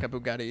afford like a more.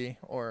 Bugatti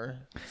or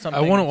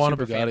something wouldn't want a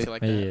super fancy Bugatti.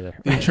 like me that. either.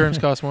 The insurance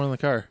costs more than the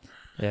car.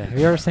 Yeah. Have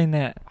you ever seen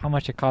that? How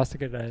much it costs to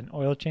get an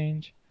oil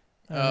change?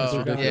 It's Oh,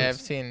 ridiculous. yeah, I've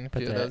seen a Put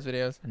few of that those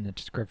videos. in the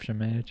description,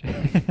 Madge.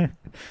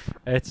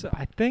 It's,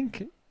 I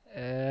think,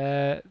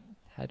 I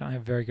don't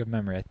have very good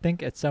memory. I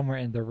think it's somewhere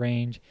in the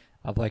range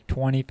of like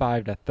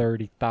 $25,000 to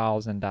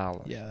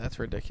 $30,000. Yeah, that's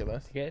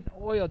ridiculous. To get an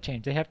oil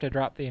change, they have to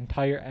drop the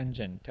entire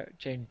engine to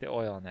change the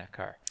oil in that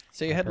car.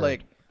 So you I've had heard.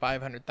 like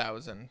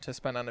 500,000 to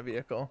spend on a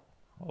vehicle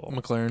Oh.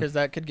 McLaren. because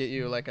that could get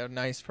you like a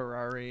nice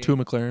Ferrari. 2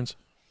 McLarens.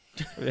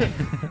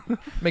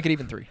 Make it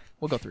even 3.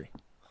 We'll go 3.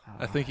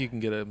 I think you can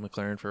get a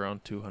McLaren for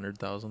around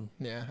 200,000.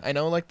 Yeah, I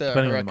know like the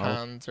Depending on the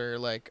model. Huracans are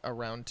like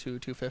around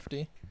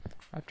 250.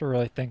 I have to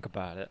really think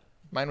about it.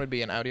 Mine would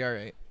be an Audi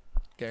R8,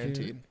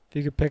 guaranteed. If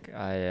you could pick,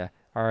 yeah.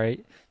 All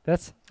right,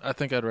 that's I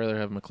think I'd rather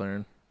have a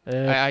McLaren.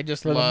 I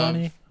just for the love.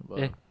 money. But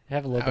Yeah,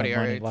 have a little Audi bit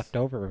of money R8s. left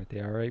over with the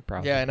R8,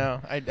 probably. Yeah, I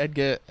know. I'd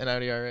get an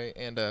Audi R8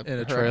 and a and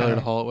a trailer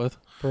to Huracan. haul it with.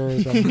 For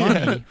the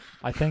money,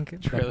 I think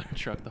Trailer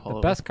truck to haul the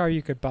it best car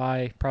you could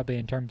buy, probably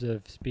in terms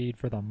of speed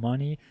for the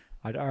money,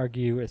 I'd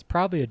argue is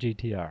probably a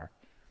GTR.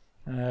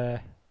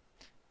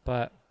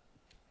 But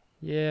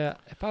yeah,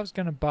 if I was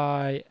gonna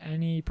buy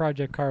any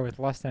project car with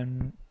less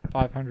than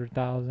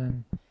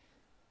 500,000,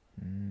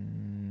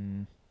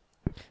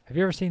 have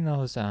you ever seen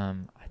those? I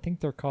think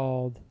they're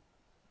called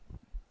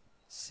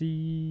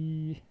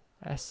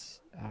CS.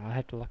 I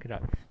have to look it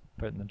up.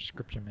 Put it in the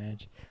description,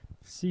 Madge.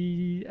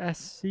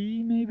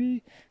 CSC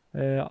maybe.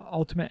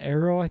 Ultimate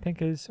Arrow, I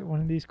think, is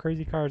one of these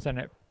crazy cars, and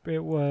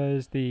it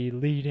was the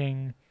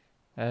leading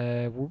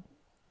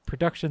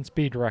production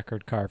speed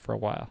record car for a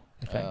while,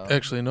 I think.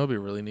 Actually, no, it'd be a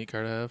really neat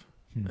car to have.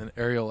 An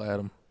Ariel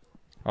Atom.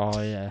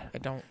 Oh yeah. I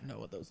don't know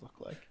what those look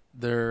like.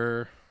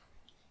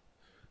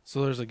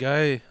 So there's a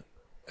guy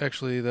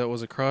actually that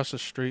was across the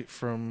street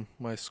from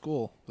my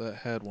school that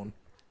had one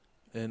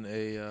in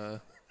a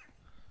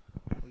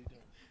what are you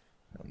doing?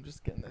 I'm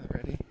just getting this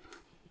ready.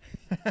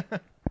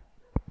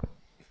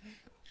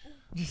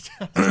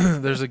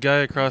 There's a guy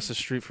across the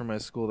street from my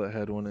school that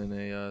had one in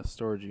a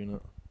storage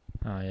unit,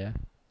 Oh yeah.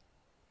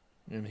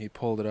 and he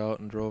pulled it out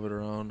and drove it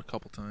around a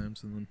couple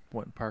times and then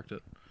went and parked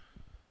it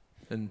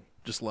and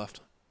just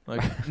left.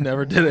 Like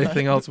never did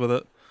anything else with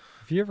it.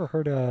 Have you ever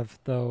heard of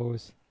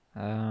those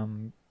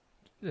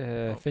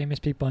famous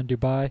people in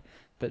Dubai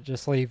that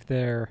just leave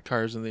their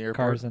Cars in the airport.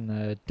 cars in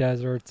the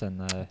deserts and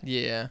the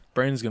Yeah.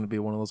 Brandon's gonna be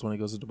one of those when he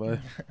goes to Dubai.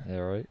 yeah,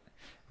 right?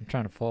 I'm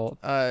trying to pull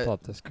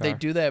up this car. They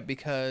do that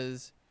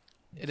because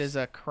it is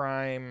a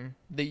crime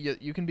that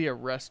you can be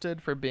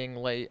arrested for being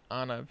late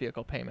on a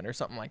vehicle payment or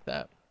something like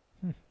that.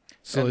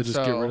 So And they just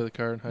get so- rid of the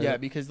car and hide Yeah,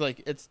 it. because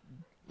like it's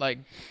like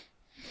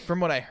from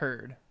what I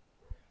heard,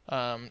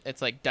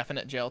 it's like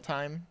definite jail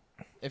time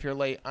if you're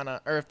late on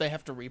or if they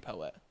have to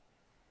repo it.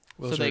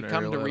 Well, So those they are an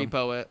come to Ariel Atom.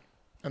 repo it,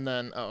 and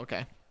then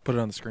okay, Put it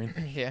on the screen.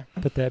 yeah,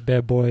 Put that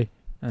bad boy.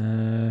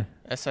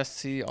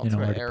 SSC where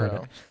Ultimate to put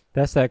Arrow.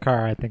 That's that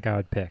car I think I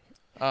would pick.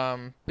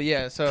 But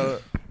yeah,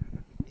 so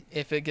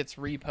if it gets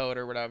repoed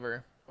or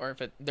whatever, or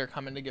if they're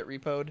coming to get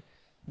repoed,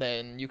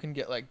 then you can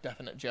get like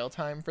definite jail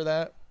time for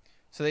that.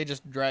 So they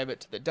just drive it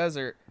to the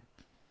desert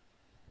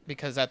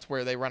because that's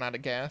where they run out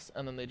of gas,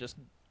 and then they just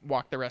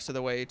walk the rest of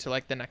the way to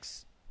like the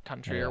next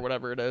country Yeah. or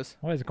whatever it is.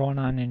 What is going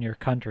on in your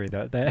country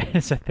though? That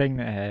is a thing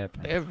that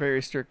happens. They have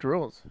very strict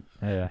rules.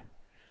 Yeah.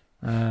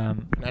 Not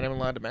even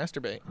allowed to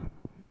masturbate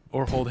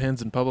Or hold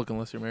hands in public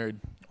unless you're married.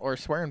 or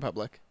swear in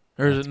public.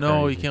 Or is That's it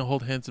no? crazy. You can't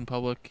hold hands in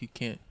public. You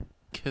can't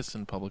kiss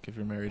in public if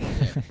you're married.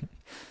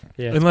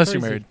 Yeah. it's Unless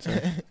you're crazy. married.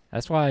 Sorry.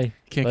 That's why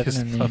Can't kiss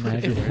living in in the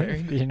public.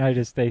 United, the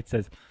United States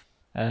is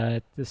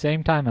at the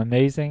same time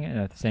amazing and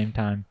at the same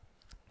time,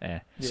 So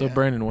Yeah.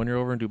 Brandon, when you're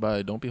over in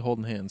Dubai, don't be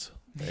holding hands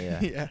yeah.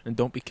 Yeah, and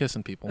don't be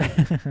kissing people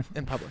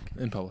in public.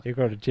 in public. You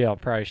go to jail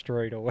probably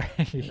straight away.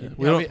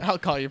 We don't- I'll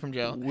call you from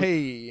jail.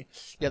 Hey,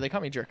 yeah, they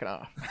caught me jerking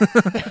off.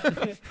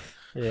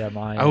 Yeah,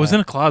 my. I was in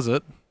a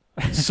closet.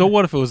 So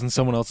what if it was in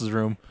someone else's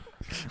room?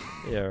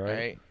 Yeah, All right.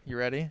 right, you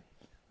ready?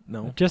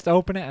 No. Just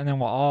open it and then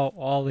we'll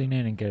all lean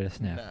in and get a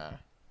sniff. Nah.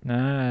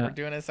 No. We're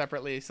doing it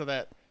separately so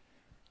that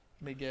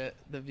we get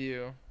the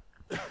view.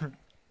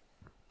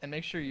 And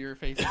make sure you're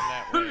facing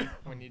that way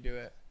when you do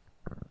it.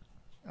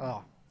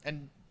 Oh,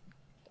 And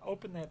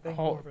open that thing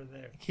Hold- over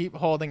there keep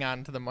holding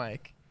on to the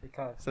mic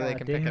because so they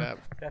can pick it up.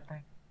 That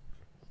thing.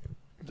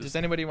 Does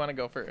anybody want to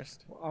go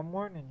first? I'm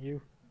warning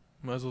you.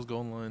 Might as well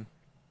go in line.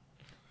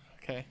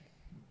 Okay.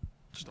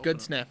 Just open Good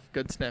it. sniff.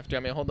 Good sniff. Do you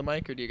want me to hold the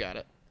mic or do you got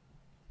it?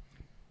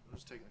 I'm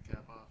just taking the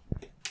cap off.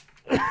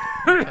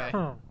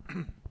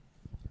 Okay.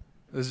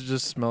 Does it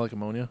just smell like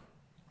ammonia?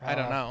 I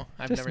don't know.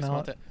 I've just never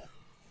smell smelled it.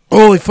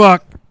 Holy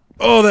fuck!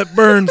 Oh, that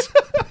burns.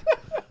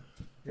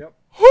 Yep.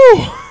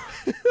 Whew.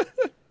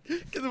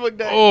 Get the book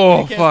down.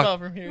 Oh, You can't fuck. smell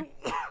from here.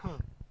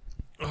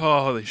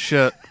 Holy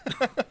shit.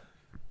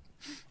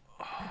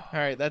 All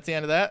right, that's the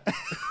end of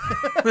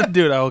that.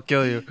 Dude, I will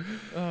kill you.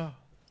 Oh,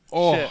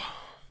 Oh. shit.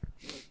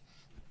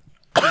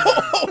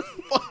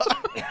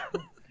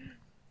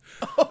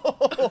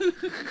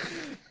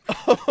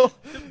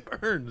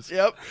 Burns.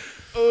 Yep.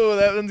 Oh,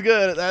 that one's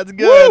good. That's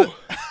good.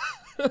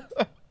 Woo!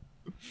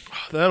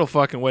 That'll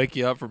fucking wake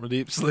you up from a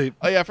deep sleep.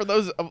 Oh yeah, for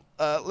those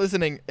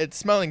listening, it's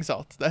smelling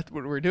salts. That's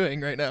what we're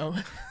doing right now.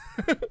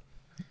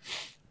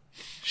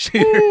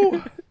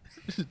 Cheater.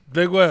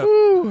 Big whip.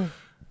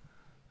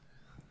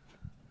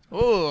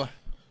 Oh,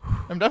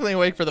 I'm definitely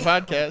awake for the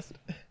podcast.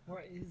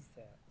 What is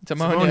that? It's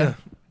ammonia.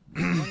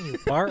 You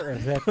fart or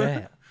is that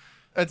that?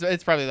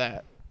 It's probably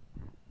that.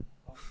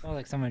 Oh,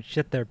 like someone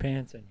shit their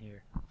pants in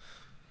here.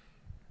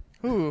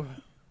 Ooh,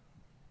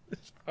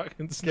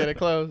 Fucking get it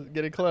close.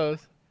 Get it close.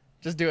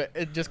 Just do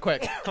it. Just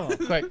quick.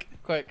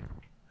 Quick.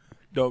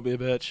 Don't be a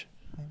bitch.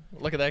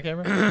 Look at that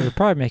camera. It would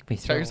probably make me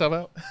Try throw. yourself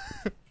out.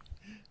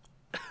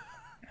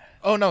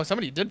 Oh no,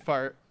 somebody did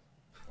fart.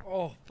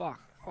 Oh fuck!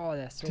 Oh,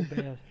 that's so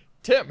bad.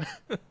 Tim.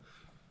 Come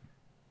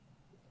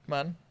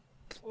on.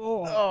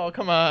 Oh. Oh,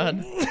 come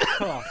on.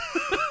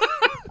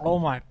 Oh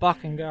my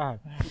fucking god!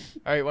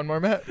 All right, one more,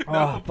 Matt.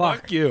 Oh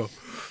fuck! Fuck you.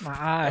 My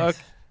eyes.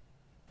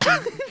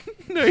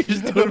 No, you're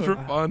just doing it for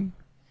fun.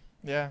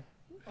 Yeah.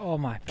 Oh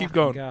my Keep fucking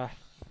going. god!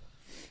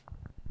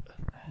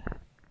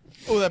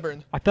 Oh, that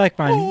burned. I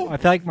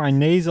feel like my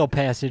nasal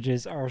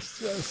passages are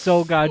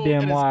so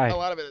goddamn A wide.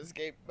 lot of it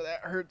escaped, but that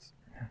hurts.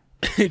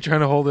 You trying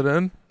to hold it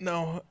in?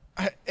 No,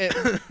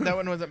 that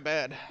one wasn't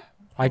bad.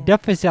 I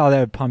definitely saw that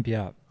would pump you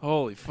up.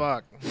 Holy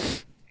fuck.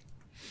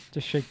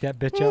 Just shake that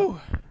bitch Woo.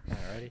 up.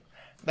 Alrighty.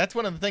 That's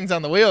one of the things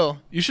on the wheel.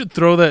 You should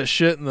throw that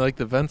shit in like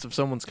the vents of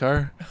someone's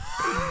car.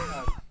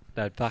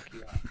 that'd fuck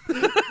you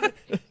up.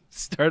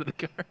 Started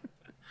the car.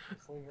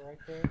 Just leave it right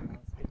there.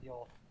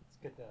 Let's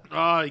get the.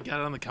 Oh, you got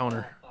it on the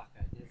counter. Oh, fuck,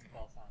 I did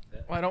spell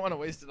something. Well, I don't want to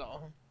waste it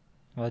all.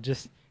 Well,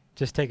 just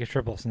take a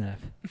triple sniff.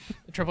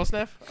 A triple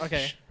sniff?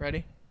 Okay,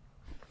 ready?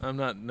 I'm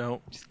not.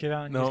 No. Just get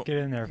on. No. Just get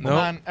in there. No. Come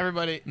on,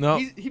 everybody. No.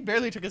 He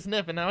barely took a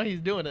sniff, and now he's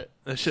doing it.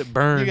 That shit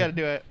burned. You got to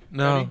do it.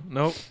 No. Ready?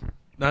 Nope.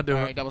 Not doing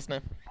All it. right, double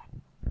sniff.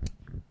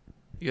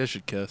 You guys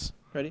should kiss.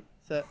 Ready,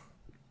 set.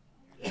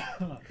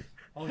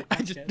 Holy I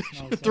fuck, just that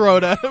smells so throw it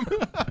good. at him.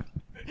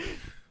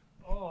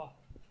 Oh.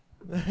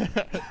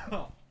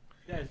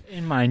 That's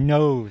in my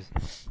nose.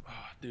 Oh,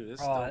 dude, this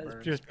Oh, still it's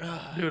burns. just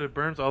Dude, it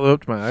burns all the way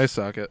up to my eye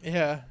socket.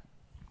 Yeah.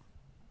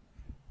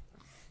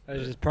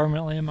 it's just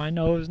permanently in my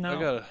nose now.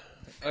 I gotta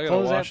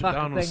Close that wash it fucking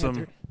down with thing and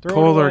some throw it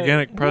cold away.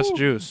 organic pressed Woo!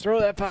 juice. Throw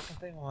that fucking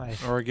thing away.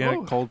 Organic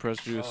Ooh. cold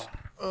pressed juice.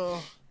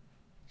 Oh.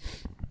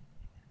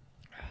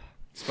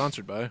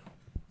 Sponsored by.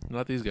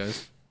 Not these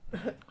guys.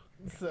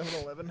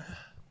 7-Eleven.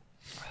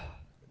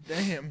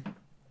 Damn.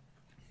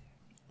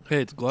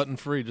 Hey, it's gluten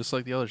free, just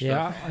like the other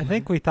Yeah, stuff. I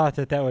think we thought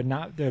that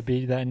would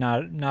be that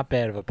not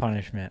bad of a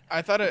punishment.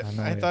 I thought it. I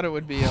know, I yeah. thought it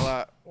would be a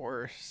lot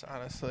worse,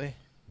 honestly.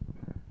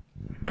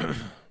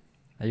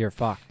 You're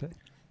fucked.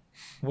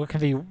 What can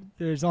be?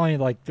 There's only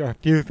like a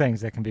few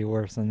things that can be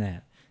worse than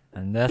that,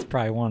 and that's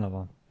probably one of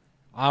them.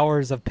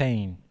 Hours of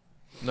pain.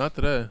 Not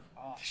today.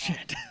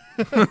 Shit.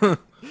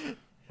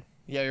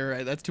 Yeah, you're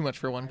right. That's too much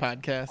for one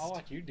podcast. I'll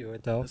watch you do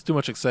it though. It's too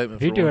much excitement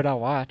If you for do one. it, I'll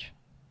watch.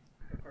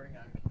 Recording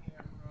on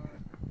camera.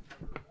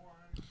 Number 1.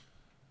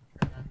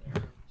 Turn on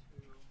arrow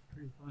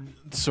 2.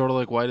 It's sort of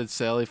like why did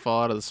Sally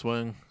fall out of the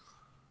swing?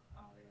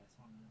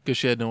 Because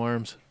she had no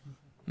arms.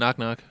 Knock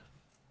knock.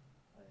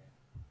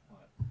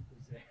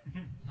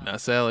 Not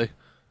Sally.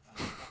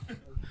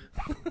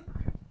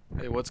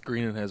 Hey, what's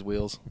green and has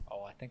wheels?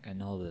 Oh, I think I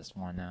know this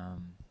one.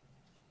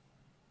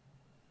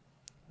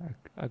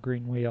 A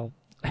green wheel.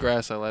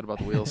 Grass. I lied about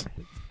the wheels.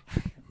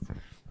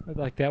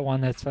 Like that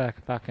one that's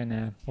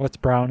fucking. What's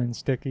brown and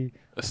sticky?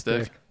 A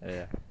stick.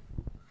 Yeah.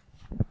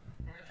 I'm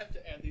gonna have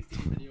to add these to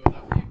the video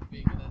without you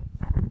being in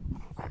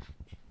it.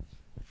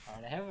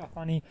 Alright, I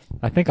have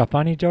I think a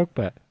funny joke,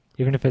 but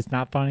even if it's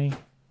not funny,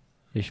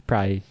 you should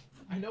probably.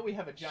 I know we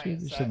have a giant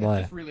You set. should It's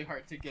laugh. just really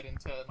hard to get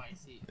into my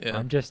seat. Yeah.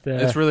 I'm just.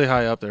 It's really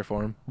high up there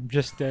for him. I'm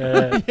just.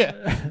 Yeah.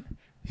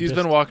 He's Just-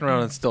 been walking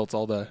around in stilts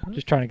all day.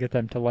 Just trying to get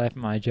them to laugh at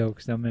my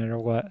jokes, no matter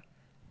what.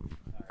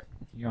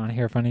 You want to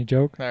hear a funny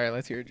joke? All right,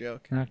 let's hear a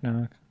joke. Knock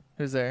knock.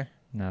 Who's there?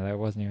 No, that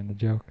wasn't even the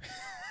joke.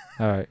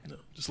 All right.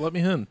 Just let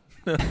me in.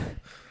 All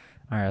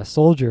right. A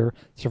soldier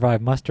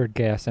survived mustard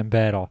gas in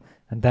battle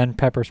and then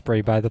pepper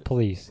spray by the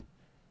police.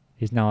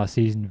 He's now a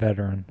seasoned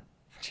veteran.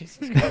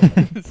 Jesus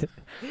Christ.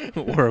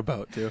 We're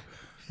about to.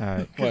 All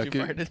right. What, Because you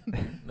could-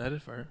 farted. I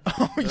did fart.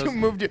 Oh, That you was-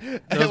 moved your.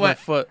 That was my What?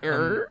 foot.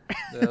 Er?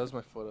 Yeah, that was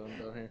my foot on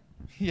down here.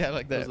 Yeah,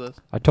 like What that. was this?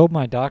 I told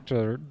my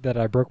doctor that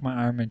I broke my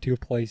arm in 2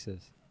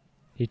 places.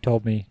 He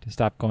told me to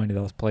stop going to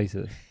those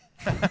places.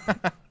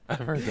 I've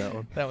heard that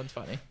one. That one's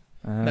funny.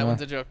 That Uh,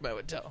 one's a joke I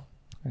would tell.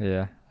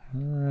 Yeah.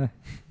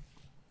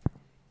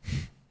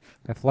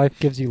 If life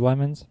gives you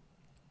lemons,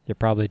 you're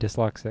probably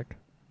dyslexic.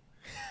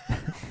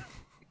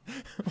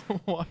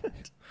 What?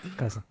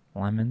 Because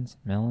lemons,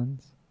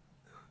 melons.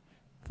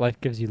 If life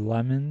gives you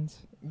lemons.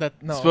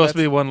 That no. It's supposed to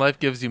that's- be when life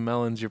gives you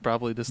melons, you're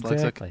probably dyslexic.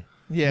 Exactly.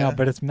 Yeah. No,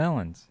 but it's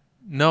melons.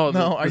 No,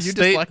 no, are you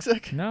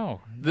dyslexic?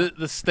 No.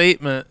 The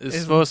statement is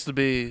Is- supposed to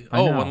be, I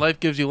oh, know. when life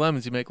gives you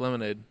lemons, you make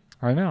lemonade.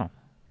 I know.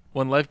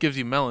 When life gives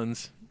you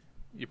melons,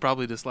 you're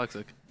probably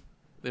dyslexic.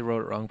 They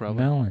wrote it wrong,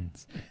 probably.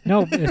 Melons.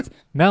 No, it's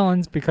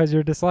melons because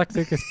you're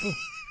dyslexic.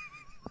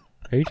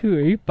 Are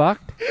you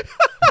fucked?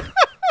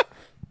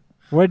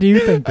 What do you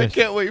think? I This?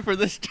 can't wait for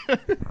this to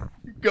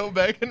go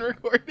back and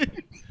record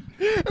it.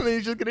 And then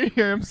he's just gonna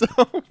hear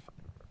himself.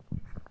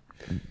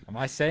 Am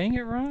I saying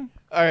it wrong?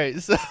 All right,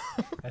 so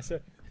I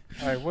said.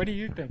 All right. What do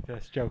you think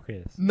this joke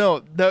is? no,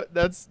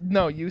 that's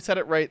no. You said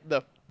it right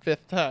the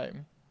 5th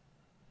time.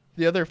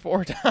 The other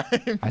 4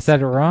 times. I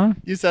said it wrong.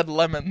 You said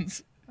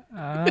lemons.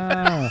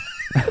 Ah.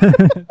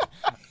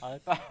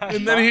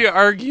 And then he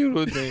argued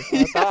with me.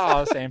 I thought I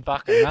was saying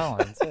fucking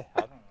melons. I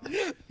don't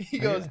know. He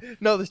goes,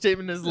 "No, the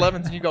statement is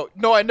lemons," and you go,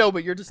 "No, I know,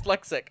 but you're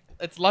dyslexic.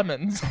 It's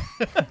lemons."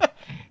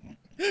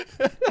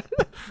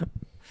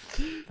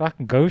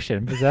 Fucking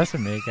Goshen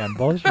possessing me again.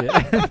 Bullshit.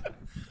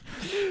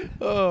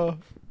 Oh.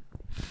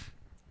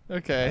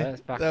 Okay.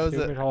 That's fucking That was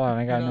stupid. it. Hold on,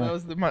 I got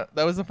No,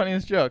 that was the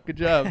funniest joke. Good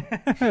job.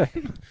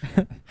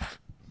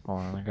 Hold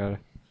on, I gotta.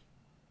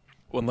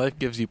 When life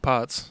gives you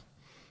pots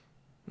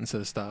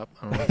instead of stop.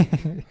 I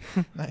don't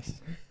know.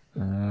 Nice. I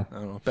don't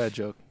know. Bad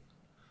joke.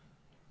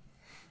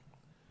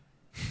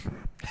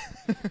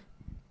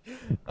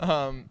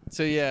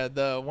 So yeah,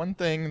 the one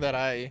thing that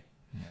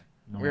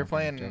no we were more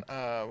funny playing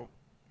jokes.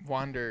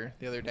 Wander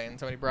the other day, and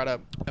somebody brought up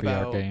VR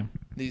about game.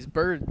 these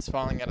birds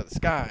falling out of the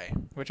sky,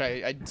 which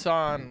I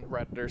saw on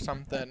Reddit or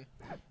something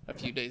a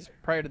few days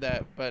prior to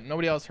that, but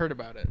nobody else heard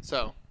about it.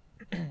 So,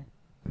 I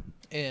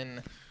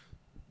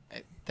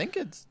think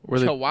it's Were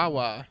they-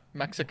 Chihuahua,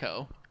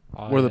 Mexico.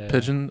 Were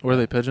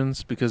they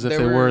pigeons? Because if They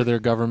they were, were- they're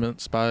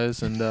government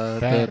spies, and the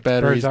Birds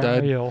batteries aren't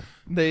died. real.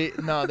 They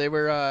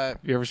were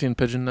You ever seen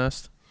Pigeon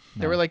Nest?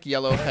 they No. were like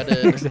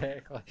yellow-headed,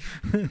 Exactly.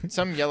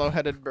 some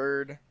yellow-headed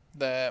bird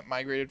that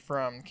migrated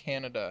from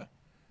Canada.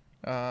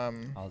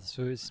 Oh,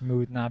 the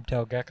smooth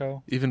knobtail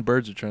gecko. Even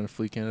birds are trying to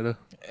flee Canada.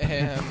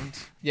 And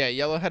yeah,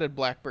 yellow-headed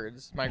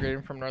blackbirds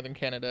migrated from northern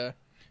Canada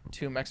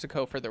to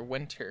Mexico for their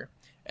winter,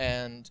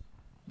 and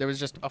there was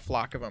just a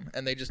flock of them,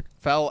 and they just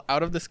fell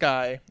out of the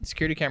sky.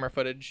 Security camera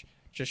footage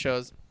just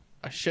shows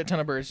a shit ton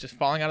of birds just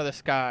falling out of the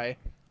sky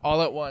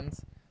all at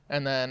once,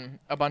 and then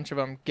a bunch of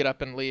them get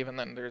up and leave, and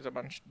then there's a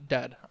bunch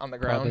dead on the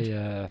ground.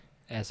 Probably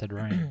acid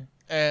rain.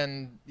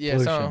 And yeah,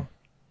 so Pollution.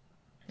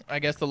 I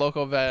guess the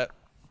local vet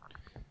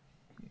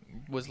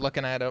was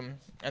looking at him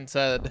and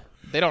said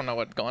they don't know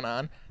what's going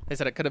on. They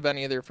said it could have been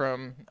either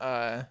from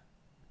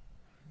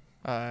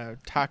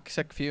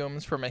toxic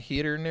fumes from a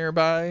heater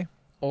nearby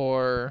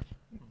or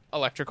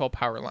electrical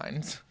power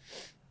lines.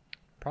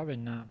 Probably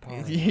not power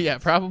lines. Yeah,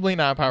 probably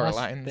not power Unless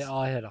lines. They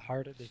all had a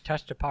heart. They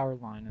touched a power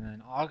line and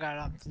then all got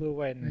up and flew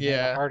away and then had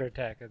Yeah. a heart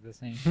attack at the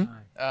same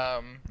time.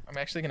 I'm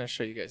actually gonna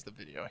show you guys the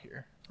video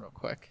here real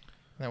quick.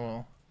 Then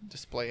we'll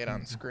display it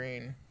on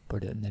screen.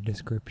 Put it in the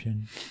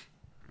description.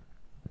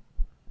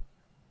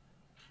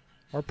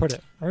 Or put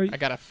it right, I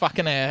got a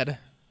fucking ad.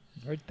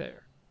 right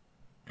there.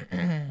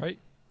 Right.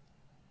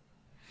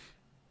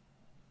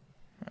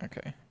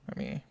 Okay, let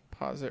me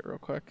pause it real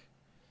quick.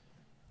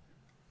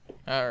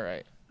 All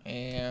right,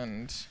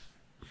 and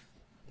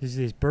Is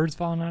these birds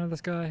falling out of the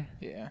sky?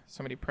 yeah,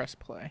 somebody press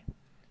play.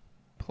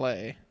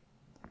 Play.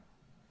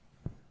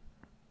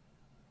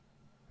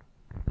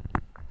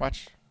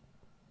 Watch.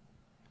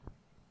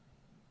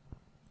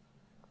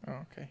 Oh,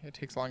 okay, it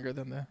takes longer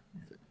than the.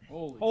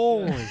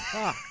 Holy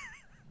fuck.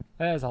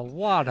 That is a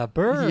lot of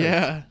birds.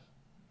 Yeah.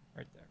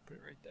 Right there. Put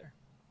it right there.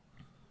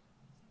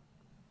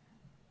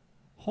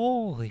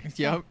 Holy fuck.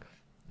 Yep.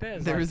 That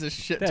is There like- was a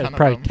shit that is ton of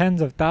probably them.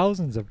 tens of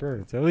thousands of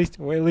birds. At least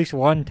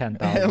one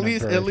 10,000.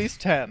 At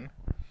least 10.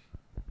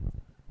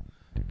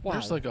 Wow.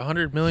 There's like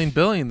 100 million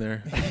billion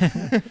there.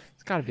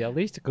 It's got to be at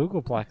least a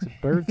Googleplex of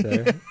birds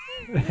there.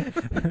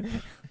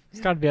 It's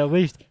got to be at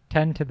least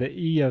 10 to the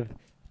E of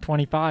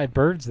 25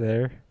 birds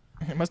there.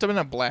 It must have been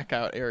a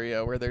blackout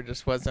area where there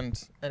just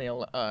wasn't any.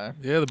 Yeah,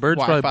 the birds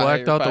probably Wi-Fi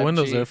blacked or out the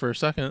windows 5G. there for a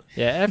second.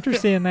 Yeah, after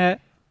seeing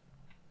that,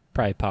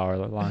 probably power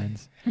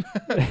lines.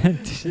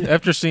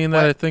 After seeing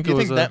that, I think Do it you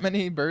was think that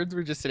many birds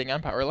were just sitting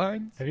on power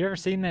lines? Have you ever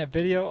seen that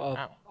video of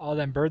Ow. all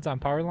them birds on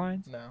power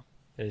lines? No.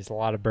 There's a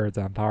lot of birds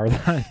on power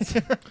lines.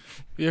 Have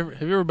you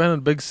ever been in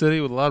a big city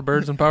with a lot of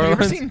birds and power Have you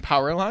ever lines? seen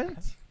power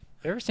lines?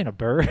 You ever seen a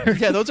bird?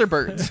 Yeah, those are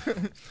birds.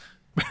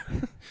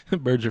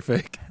 Birds are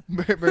fake.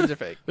 Birds are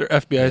fake. They're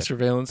FBI Yeah,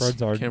 surveillance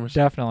Birds are cameras.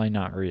 definitely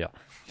not real.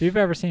 If you've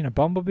ever seen a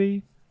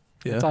bumblebee,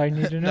 Yeah. that's all you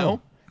need to know.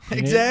 No. You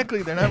need-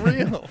 Exactly, they're not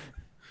real.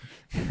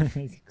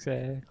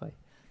 Exactly.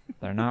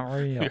 They're not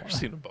real. Have you ever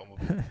seen a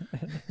bumblebee?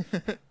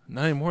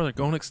 Not anymore. They're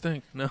going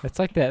extinct. No. It's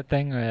like that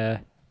thing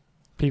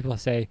people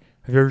say,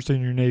 have you ever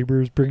seen your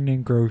neighbors bringing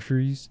in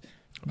groceries?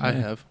 I Yeah.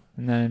 have.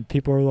 And then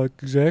people are like,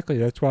 exactly,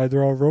 that's why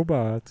they're all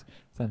robots.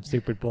 Some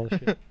stupid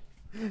bullshit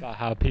about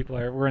how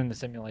we're in the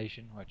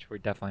simulation, which we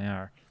definitely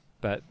are.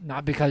 But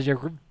not because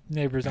your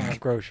neighbors don't have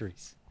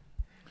groceries.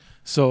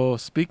 So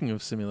speaking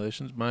of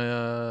simulations,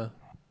 my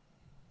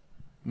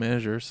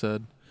manager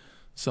said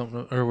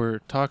something, or we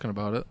were talking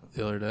about it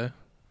the other day,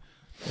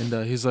 and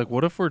he's like,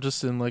 "What if we're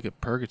just in like a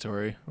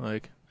purgatory?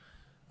 Like,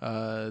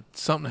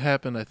 something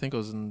happened. I think it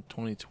was in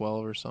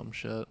 2012 or some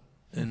shit,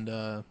 and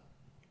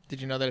Did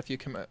you know that if you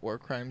commit war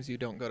crimes, you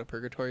don't go to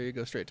purgatory, you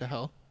go straight to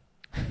hell?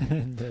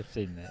 I've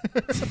seen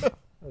that.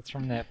 That's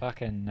from that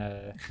fucking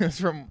It's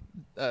from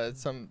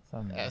some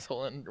some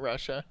asshole in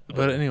Russia.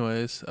 but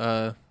anyways,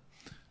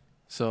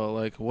 so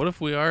like, what if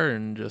we are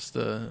in just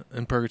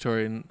in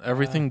purgatory, and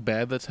everything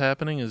bad that's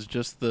happening is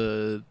just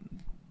because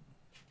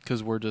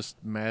we're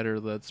just matter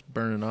that's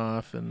burning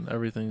off, and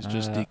everything's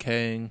just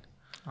decaying."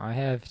 I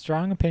have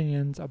strong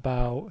opinions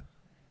about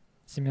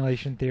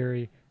simulation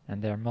theory,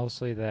 and they're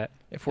mostly that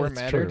If we're It's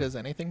matter, true. does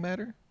anything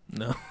matter?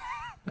 No,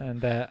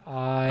 and that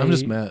I I'm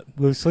just Matt.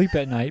 lose sleep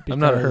at night because I'm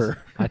not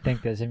her. I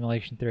think that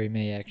simulation theory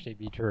may actually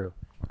be true.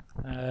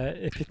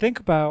 If you think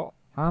about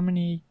how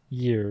many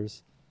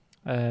years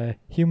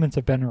humans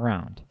have been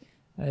around,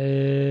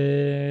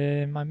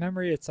 in my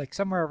memory, it's like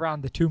somewhere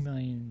around the 2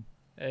 million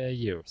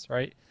years,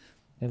 right?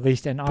 At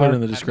least in Put it our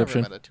in the description.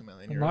 I've never met a 2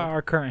 million in year old.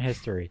 our current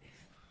history.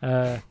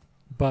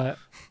 But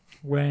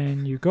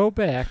when you go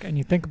back and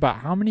you think about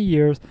how many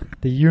years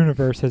the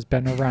universe has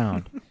been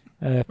around,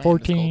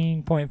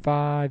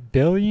 14.5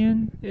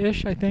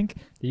 billion-ish, I think,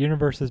 the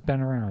universe has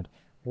been around.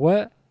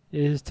 What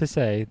is to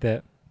say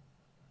that,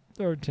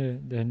 or to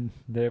then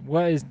that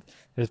what is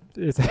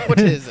What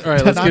is it? All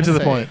right, let's not get to the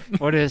say? point.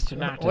 what is to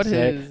not to What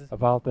say is-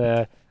 about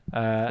the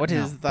What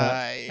no, is but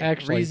thy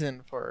actually,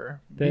 reason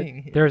for that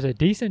being here? there's a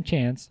decent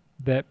chance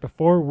that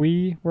before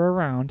we were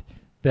around,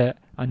 that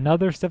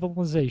another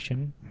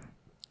civilization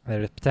that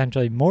is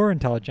potentially more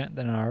intelligent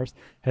than ours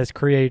has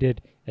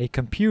created a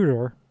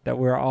computer that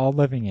we're all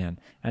living in,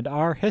 and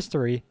our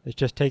history is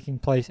just taking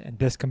place in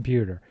this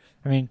computer.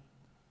 I mean,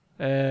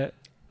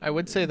 I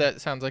would say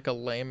that sounds like a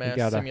lame ass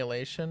we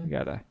simulation.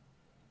 got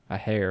a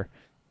hair.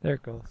 There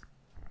it goes.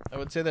 I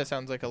would say that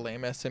sounds like a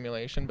lame ass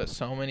simulation, but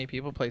so many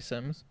people play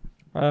Sims.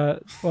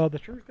 Well, the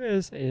truth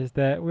is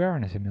that we are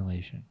in a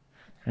simulation,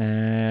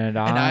 and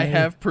I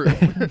have proof.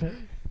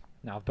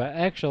 No, but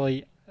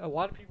actually, a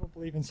lot of people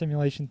believe in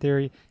simulation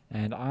theory,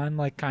 and I'm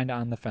like kind of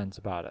on the fence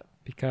about it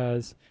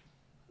because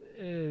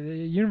the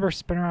universe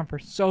has been around for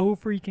so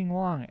freaking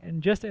long,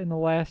 and just in the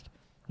last,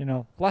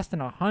 less than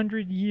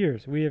 100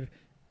 years, we have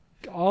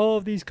all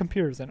of these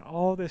computers and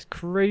all this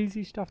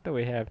crazy stuff that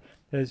we have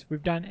is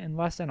we've done in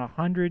less than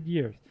 100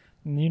 years,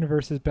 and the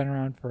universe has been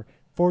around for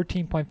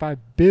 14.5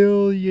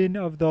 billion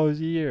of those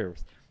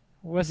years.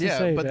 What's to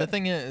say but that the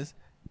thing is,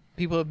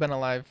 people have been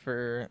alive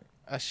for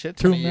a shit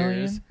ton 2 of million?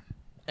 years,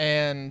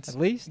 and At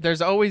least?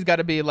 there's always got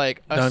to be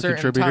like a certain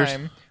Non-contributors.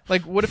 time.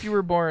 Like, what if you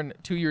were born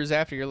 2 years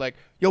after? You're like,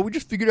 yo, we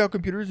just figured out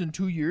computers in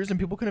 2 years, and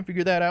people couldn't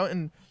figure that out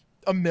in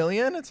a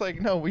million. It's like,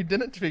 no, we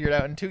didn't figure it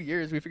out in 2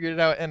 years. We figured it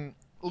out in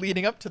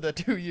leading up to the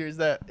 2 years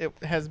that it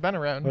has been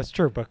around. That's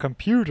true, but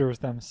computers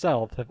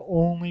themselves have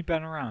only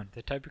been around.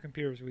 The type of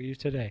computers we use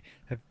today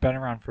have been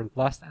around for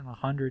less than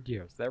 100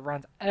 years. That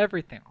runs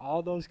everything.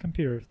 All those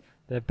computers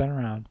that have been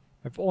around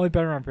have only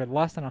been around for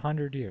less than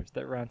 100 years.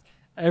 That runs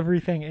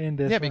everything in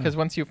this Yeah, room. because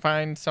once you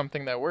find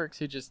something that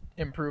works, you just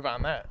improve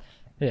on that.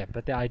 Yeah,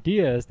 but the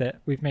idea is that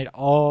we've made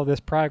all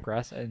this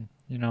progress, and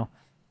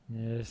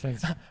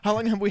since How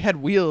long have we had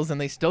wheels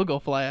and they still go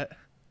flat?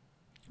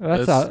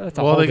 that's a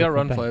well, whole they got different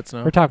run thing. flats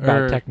now. We're talking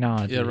about Or,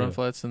 technology. Yeah, here. run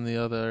flats and the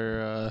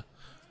other.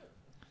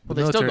 Well, the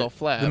they still military- go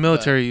flat. The but-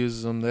 military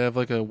uses them. They have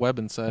like a web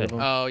inside of them.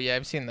 Oh yeah,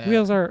 I've seen that.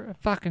 Wheels are a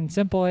fucking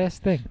simple ass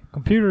thing.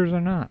 Computers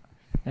are not.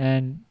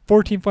 And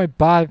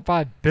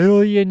 14.55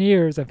 billion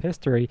years of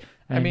history.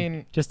 I And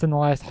mean, just in the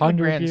last in the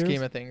 100 grand years.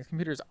 scheme of things,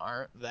 computers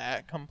aren't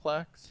that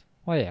complex.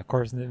 Well, yeah, of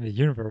course, in the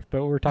universe,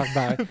 but we're talking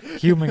about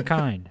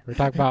humankind. We're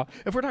talking about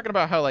If we're talking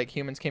about how like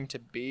humans came to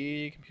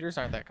be, computers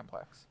aren't that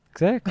complex.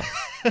 exactly.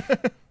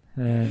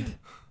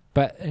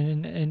 But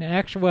in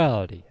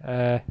actuality,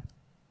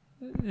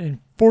 in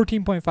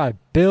 14.5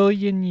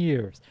 billion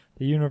years,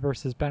 the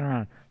universe has been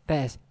around.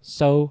 That is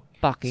so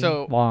fucking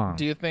So, long.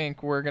 do you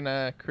think we're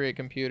gonna create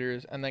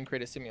computers and then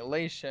create a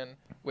simulation,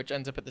 which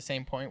ends up at the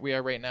same point we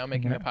are right now,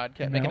 making No, a podcast,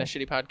 no. making a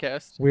shitty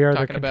podcast, We are the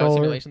talking about controller-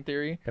 simulation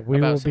theory? that we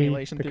about will be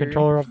simulation the theory?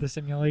 controller of the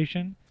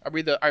simulation? Are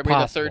we the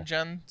Possible. third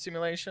gen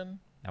simulation?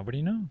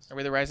 Nobody knows. Are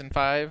we the Ryzen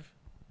 5?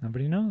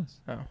 Nobody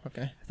knows. Oh,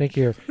 okay. I think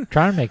you're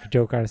trying to make a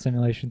joke out of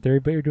simulation theory,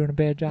 but you're doing a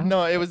bad job.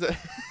 No, it was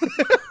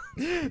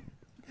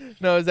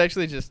no, it was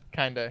actually just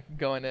kind of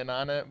going in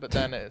on it, but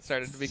then it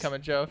started to become a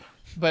joke.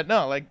 But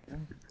no, like,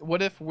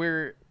 what if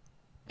we're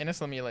in a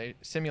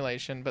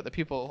simulation, but the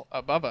people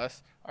above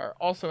us are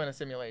also in a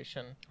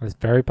simulation? It's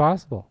very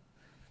possible.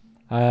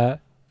 It's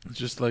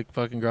just like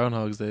fucking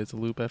Groundhog's Day. It's a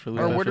loop after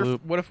loop Or after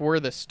loop. what if we're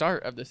the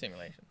start of the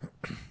simulation?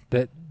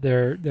 That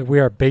we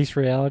are base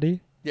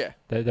reality. Yeah.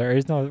 That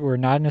we're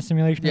not in a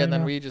simulation. Yeah, right and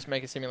then now. we just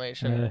make a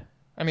simulation. Uh,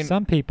 I mean,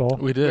 some people,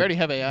 We we did. already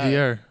have AI.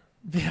 VR.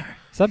 VR.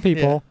 some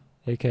people,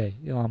 aka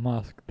Elon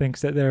Musk, thinks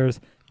that there's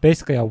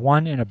basically a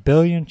 1 in a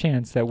billion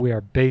chance that we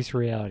are base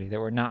reality, that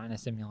we're not in a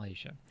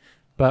simulation.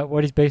 But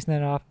what he's basing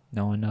that off,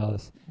 no one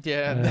knows.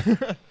 Yeah.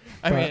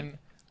 I but- mean,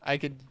 I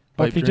could.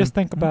 But Pipe if you dream. just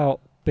think about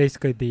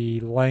basically the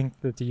length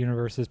that the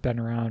universe has been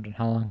around and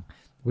how long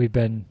we've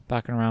been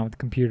fucking around with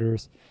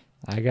computers,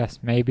 I guess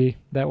maybe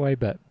that way,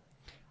 but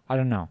I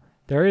don't know.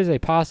 There is a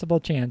possible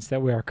chance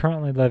that we are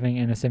currently living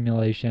in a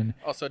simulation.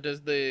 Also,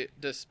 does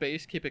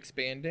space keep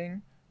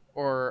expanding,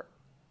 or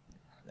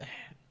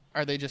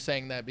are they just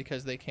saying that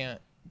because they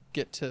can't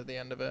get to the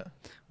end of it?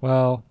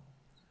 Well,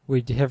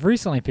 we have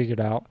recently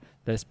figured out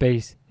that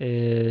space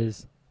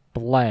is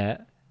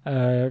flat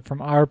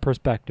from our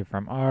perspective,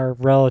 from our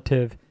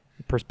relative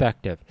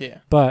perspective. Yeah.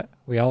 But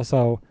we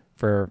also,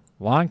 for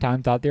a long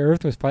time, thought the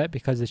Earth was flat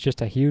because it's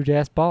just a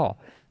huge-ass ball.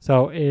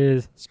 So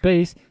is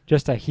space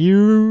just a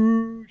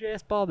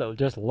huge-ass ball that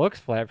just looks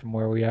flat from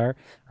where we are,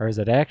 or is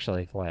it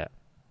actually flat?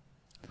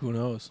 Who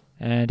knows?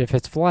 And if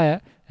it's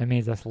flat, it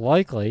means it's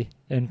likely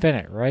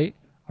infinite, right?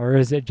 Or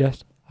is it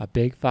just a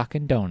big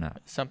fucking donut?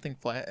 Something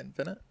flat,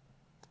 infinite.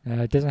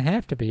 It doesn't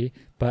have to be,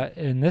 but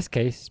in this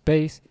case,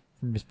 space,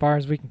 from as far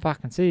as we can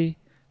fucking see,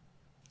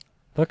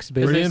 looks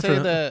big. Pretty They say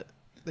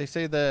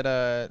infinite.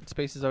 that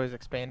space is always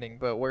expanding,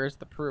 but where's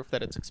the proof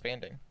that it's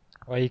expanding?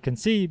 Well, you can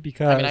see I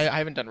because mean, I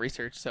haven't done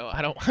research, so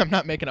I'm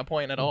not making a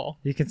point at all.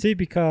 you can see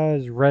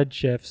because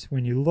redshifts.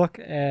 When you look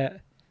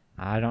at,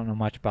 I don't know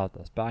much about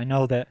this, but I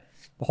know that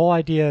the whole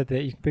idea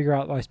that you can figure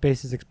out why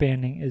space is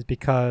expanding is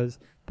because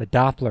the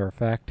Doppler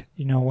effect.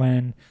 You know,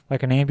 when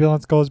like an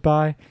ambulance goes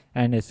by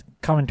and it's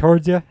coming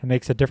towards you, it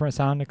makes a different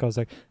sound. It goes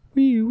like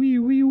wee wee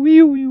wee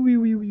wee wee wee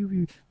wee wee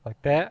wee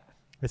like that.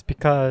 It's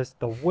because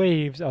the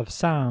waves of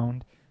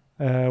sound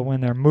when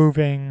they're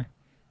moving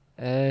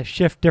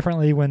shift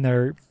differently when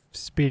they're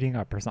speeding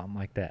up or something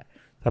like that.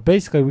 So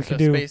basically, we So can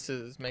do space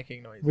is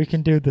making noises. we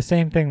can do the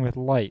same thing with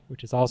light,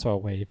 which is also a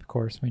wave. Of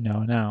course, we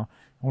know now,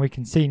 and we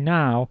can see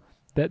now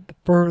that the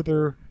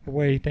further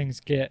away things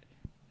get,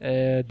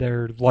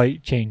 their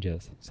light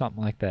changes,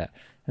 something like that.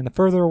 And the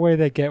further away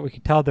they get, we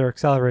can tell they're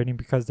accelerating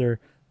because their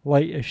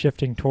light is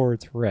shifting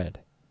towards red.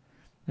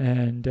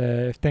 And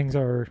if things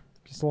are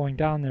slowing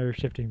down, they're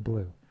shifting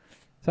blue.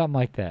 Something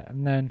like that.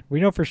 And then we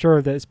know for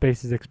sure that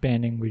space is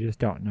expanding. We just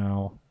don't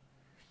know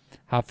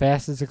how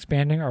fast it's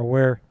expanding or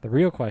where. The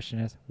real question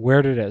is,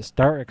 where did it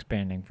start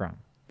expanding from?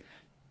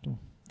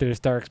 Did it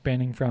start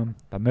expanding from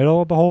the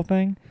middle of the whole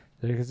thing?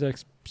 Did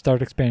it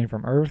start expanding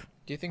from Earth?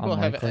 Do you think we'll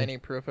have Unlikely. any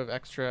proof of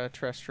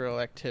extraterrestrial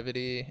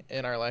activity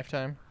in our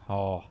lifetime?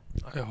 Oh,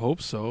 I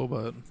hope so,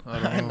 but I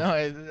don't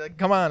know. No,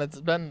 come on. It's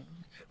been.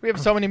 We have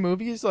so many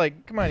movies.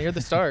 Like, come on, you're the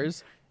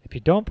stars. if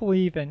you don't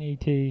believe in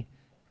ET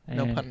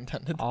No and pun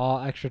intended.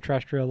 all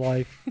extraterrestrial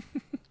life,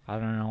 I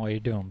don't know what you're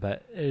doing,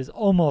 but it is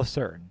almost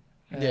certain.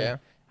 Yeah.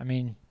 I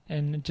mean,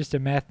 in just a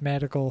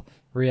mathematical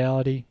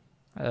reality,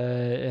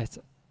 it's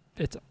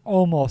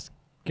almost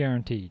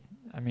guaranteed.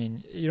 I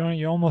mean,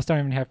 you almost don't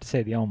even have to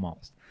say the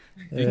almost.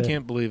 You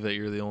can't believe that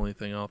you're the only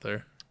thing out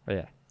there.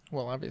 Yeah.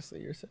 Well,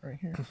 obviously, you're sitting right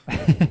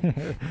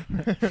here.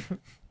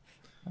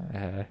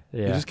 Yeah.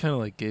 You just kind of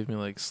like gave me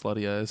like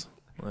slutty eyes.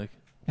 Like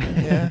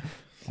Yeah.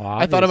 Well,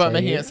 I thought about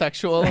obviously- making it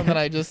sexual, and then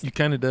I just you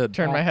kind of did.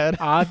 turned my head.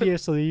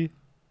 Obviously,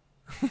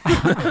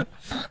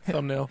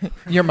 Thumbnail.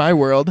 You're my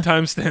world.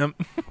 Timestamp.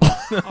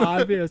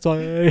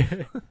 obviously.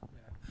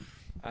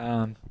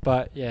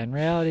 But yeah, in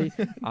reality,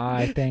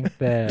 I think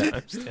that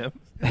Timestamp.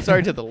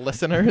 Sorry to the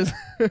listeners.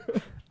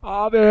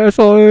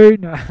 obviously,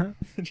 no.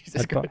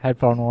 Jesus Christ.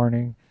 Headphone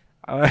warning.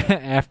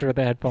 After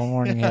the headphone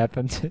warning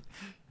happened.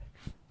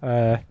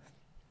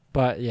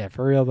 But yeah,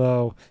 for real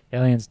though,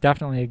 aliens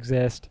definitely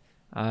exist.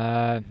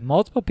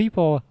 Multiple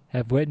people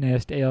have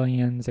witnessed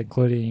aliens,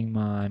 including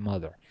my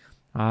mother.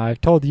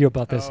 I've told you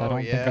about this. I Oh,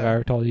 don't think I've yeah.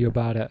 ever told you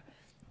about it.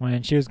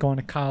 When she was going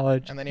to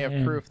college. And then you have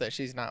in proof that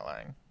she's not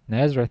lying.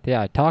 Nazareth,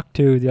 yeah. I talked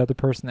to the other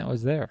person that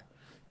was there.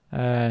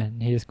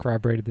 And he just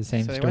corroborated the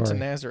same So they story. went to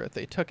Nazareth.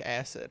 They took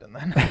acid, and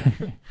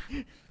then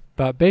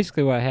But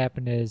basically what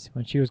happened is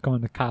when she was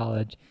going to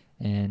college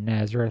in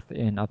Nazareth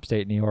in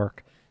upstate New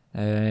York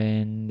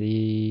in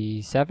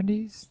the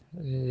 70s,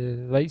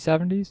 late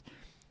 70s,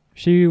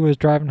 she was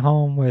driving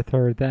home with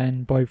her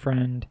then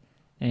boyfriend,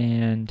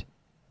 and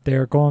they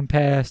were going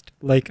past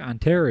Lake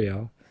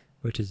Ontario,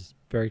 which is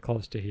very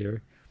close to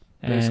here.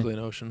 And- Basically an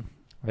ocean.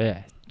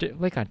 yeah,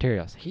 Lake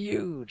Ontario's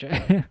huge.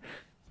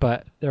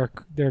 But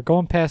they're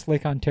going past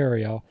Lake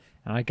Ontario,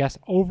 and I guess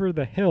over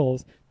the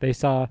hills they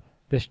saw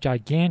this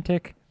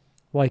gigantic,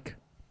 like,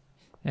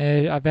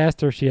 I've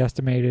asked her, she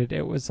estimated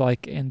it was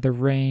like in the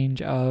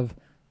range of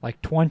like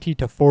 20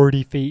 to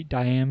 40 feet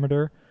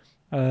diameter.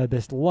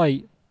 This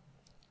light,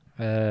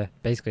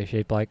 basically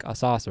shaped like a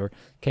saucer,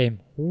 came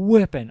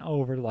whipping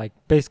over like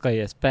basically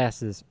as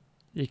fast as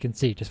you can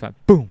see, just went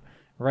boom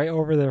right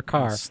over their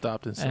car.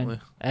 Stopped instantly.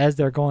 And as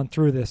they're going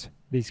through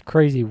these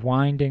crazy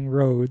winding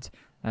roads,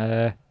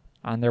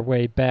 on their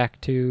way back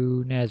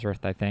to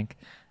Nazareth, I think,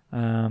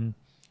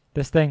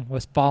 this thing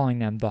was following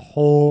them the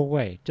whole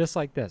way, just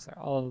like this,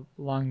 all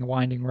along the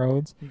winding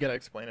roads. you gotta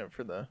explain it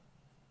for the.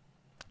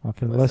 Well,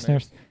 for the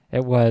Listeners. listeners,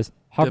 it was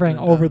hovering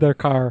Dipping it over down. their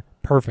car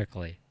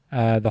perfectly,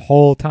 the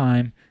whole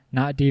time,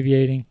 not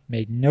deviating,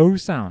 made no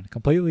sound,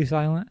 completely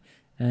silent.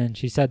 And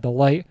she said the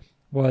light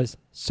was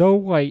so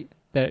white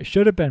that it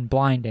should have been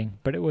blinding,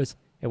 but it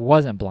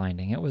wasn't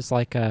blinding. It was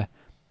like a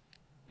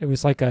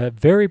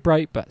very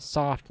bright but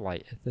soft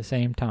light at the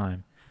same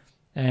time.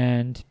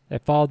 And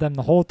it followed them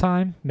the whole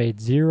time,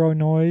 made zero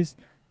noise.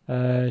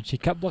 She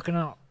kept looking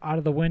out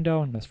of the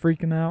window and was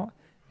freaking out.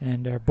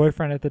 And her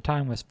boyfriend at the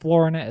time was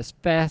flooring it as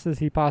fast as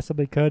he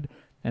possibly could.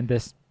 And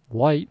this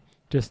light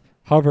just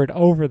hovered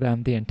over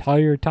them the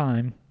entire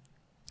time,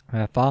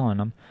 following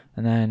them.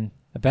 And then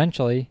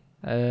eventually,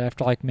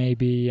 after like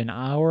maybe an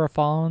hour of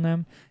following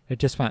them, it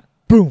just went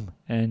boom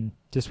and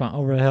just went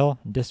over the hill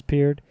and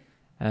disappeared.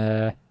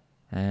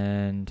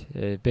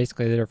 And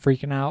basically they were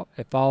freaking out.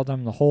 It followed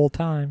them the whole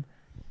time.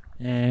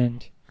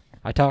 And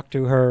I talked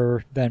to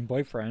her then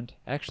boyfriend,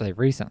 actually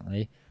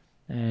recently,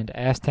 and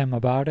asked him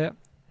about it.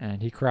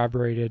 And he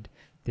corroborated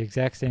the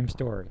exact same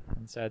story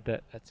and said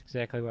that that's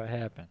exactly what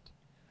happened.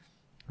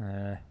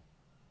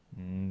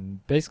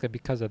 Basically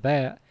because of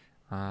that,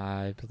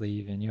 I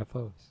believe in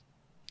UFOs.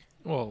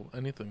 Well,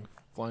 anything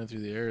flying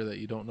through the air that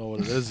you don't know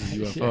what it is a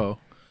UFO.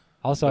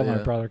 Also, But my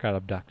yeah. brother got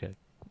abducted,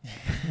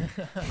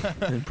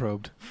 And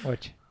probed.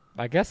 which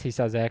I guess he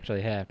says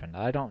actually happened.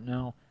 I don't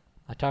know.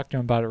 I talked to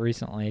him about it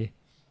recently,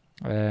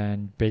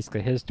 and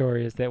basically his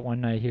story is that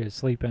one night he was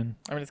sleeping.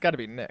 I mean, it's got to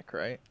be Nick,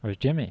 right? It was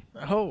Jimmy.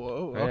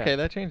 Oh, Yeah. okay,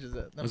 that changes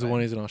it. Was it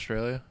when he's in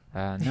Australia?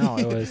 No,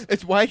 it was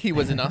It's why he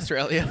was in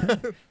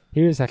Australia.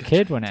 he was a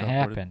kid when it Teleported.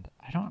 happened.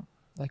 I don't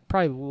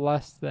probably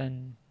less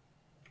than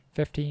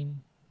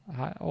 15,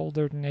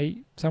 older than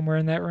 8, somewhere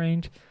in that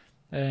range,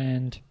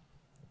 and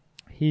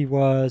he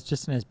was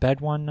just in his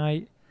bed one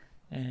night,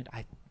 and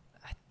I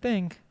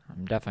think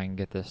I'm definitely gonna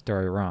get this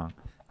story wrong.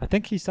 I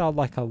think he saw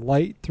like a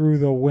light through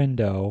the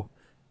window,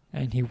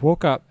 and he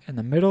woke up in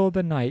the middle of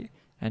the night,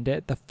 and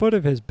at the foot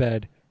of his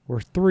bed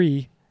were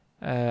three,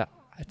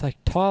 it's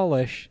like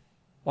tallish,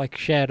 like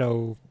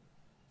shadow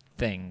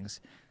things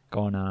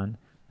going on.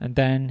 And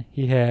then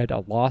he had a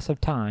loss of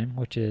time,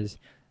 which is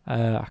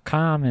a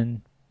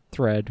common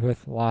thread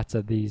with lots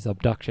of these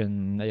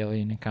abduction,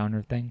 alien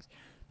encounter things.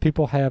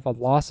 People have a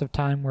loss of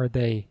time where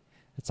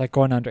it's like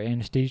going under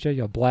anesthesia.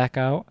 You'll black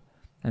out,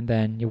 and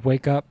then you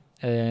wake up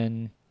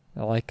in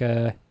like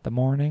the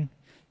morning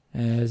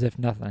as if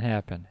nothing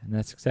happened. And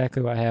that's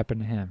exactly what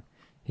happened to him.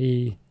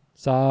 He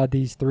saw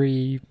these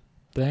three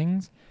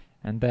things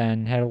and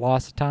then had a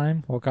loss of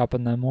time, woke up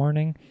in the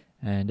morning,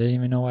 and didn't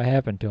even know what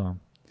happened to him.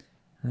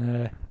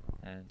 And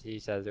he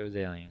says it was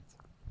aliens.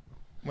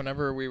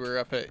 Whenever we were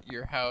up at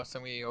your house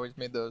and we always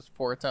made those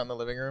forts out in the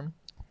living room,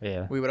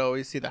 Yeah. we would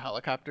always see the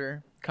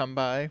helicopter come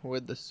by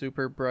with the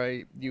super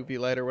bright UV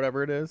light or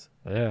whatever it is.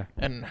 Yeah.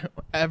 And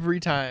every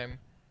time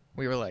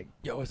we were like,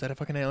 yo, is that a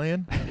fucking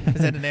alien?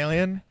 Is that an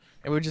alien?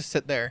 And we would just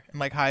sit there and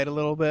like hide a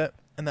little bit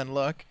and then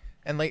look.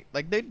 And like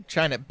they'd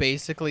shine it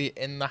basically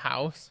in the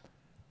house.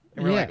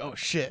 And we're Yeah. like, oh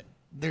shit,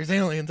 there's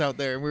aliens out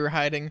there. And we were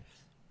hiding.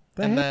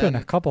 That And happened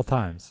then- a couple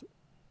times.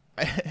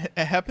 It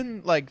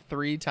happened like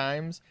 3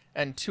 times.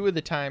 And 2 of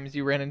the times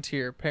you ran into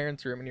your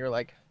parents' room and you were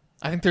like,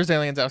 I think there's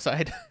aliens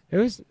outside. It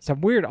was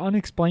some weird,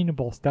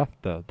 unexplainable stuff,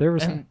 though. There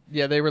was, And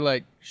yeah, they were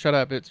like, shut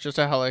up. It's just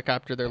a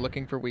helicopter. They're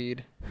looking for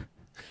weed.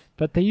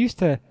 but they used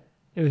to.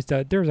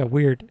 There was a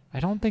weird. I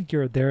don't think you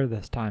were there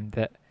this time.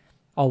 That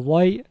a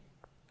light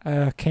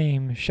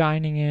came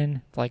shining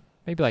in, like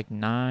maybe like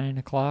 9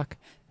 o'clock,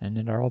 and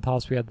in our old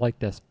house we had like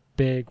this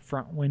big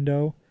front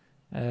window.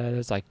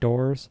 There's like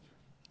doors,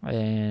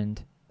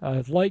 and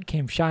a light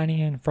came shining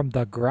in from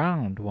the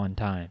ground one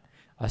time.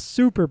 A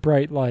super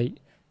bright light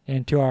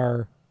into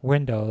our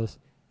windows,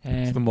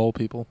 It's the and mole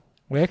people.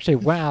 we actually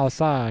went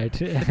outside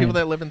The people and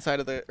that live inside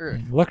of the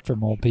earth. looked for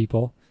mole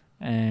people,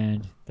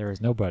 and there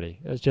was nobody.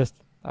 It was just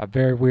a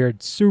very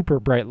weird, super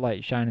bright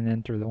light shining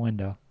in through the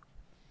window.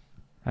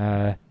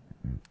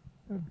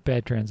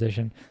 Bad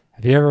transition.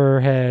 Have you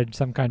ever had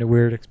some kind of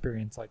weird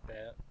experience like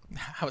that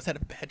How is that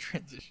a bad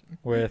transition?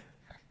 with?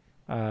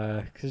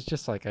 Because it's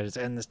just like I just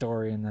end the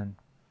story and then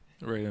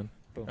Right in.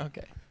 boom.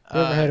 Okay. You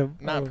ever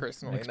had not an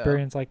personally, no.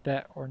 experience like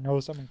that, or know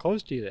someone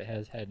close to you that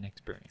has had an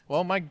experience?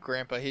 Well, my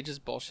grandpa, he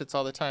just bullshits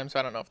all the time, so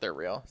I don't know if they're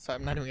real. So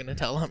I'm not even gonna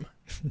tell him.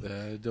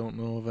 I don't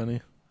know of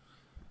any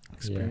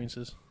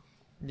experiences.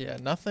 Yeah,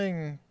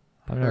 nothing.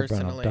 I've never been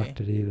Personally.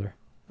 abducted either.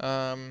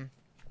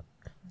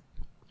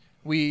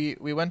 We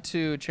went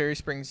to Cherry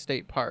Springs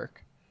State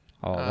Park,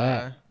 All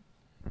that.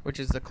 which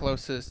is the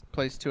closest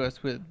place to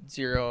us with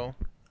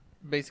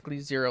basically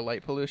zero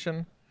light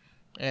pollution,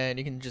 and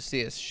you can just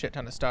see a shit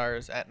ton of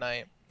stars at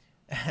night.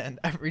 And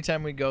every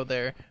time we go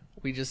there,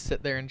 we just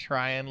sit there and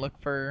try and look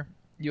for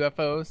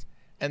UFOs.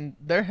 And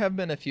there have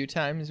been a few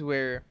times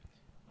where,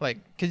 like,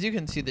 because you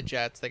can see the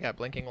jets, they got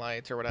blinking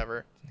lights or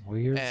whatever.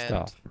 Weird and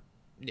stuff.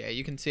 Yeah,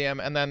 you can see them.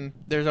 And then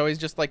there's always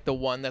just like the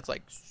one that's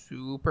like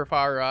super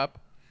far up,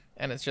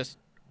 and it's just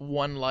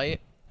one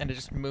light, and it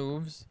just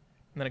moves,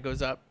 and then it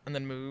goes up and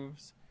then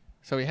moves.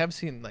 So we have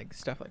seen like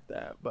stuff like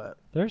that, but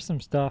There's some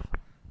stuff.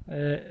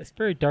 It's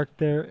very dark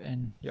there,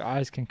 and your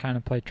eyes can kind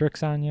of play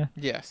tricks on you.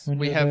 yes, When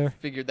we you're have there.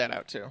 figured that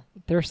out too.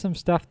 There's some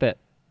stuff that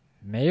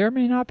may or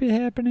may not be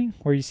happening,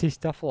 where you see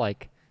stuff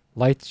like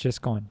lights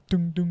just going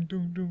doom doom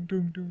doom doom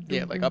doom doom.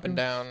 Yeah, doom, like doom, up and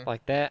doom, down.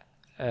 like that.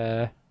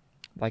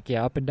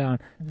 Up and down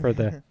for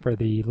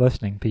the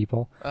listening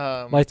people.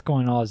 Lights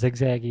going all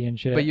zigzaggy and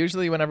shit. But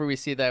usually, whenever we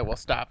see that, we'll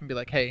stop and be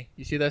like, "Hey,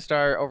 you see that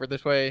star over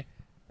this way?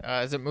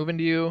 Is it moving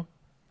to you?"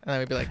 And then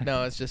we'd be like,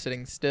 "No, it's just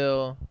sitting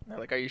still." And they're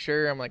like, "Are you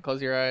sure?" I'm like,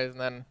 "Close your eyes." And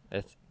then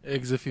it's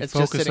Because if you It's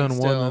just focus sitting on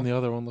one, still. then the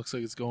other one looks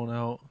like it's going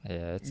out.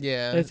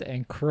 yeah, it's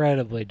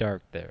incredibly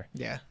dark there,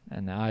 yeah.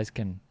 and the eyes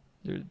can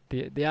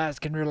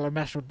really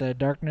mess with the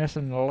darkness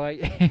and the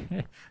light.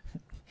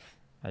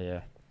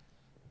 Yeah.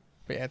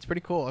 But yeah, it's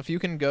pretty cool. If you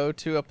can go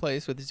to a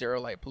place with zero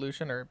light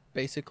pollution, or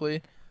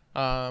basically,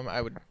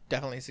 I would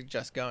definitely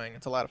suggest going.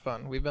 It's a lot of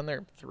fun. We've been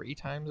there 3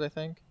 times, I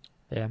think.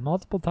 Yeah,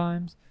 multiple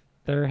times.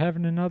 They're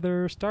having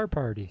another star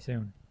party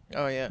soon.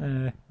 Oh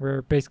yeah.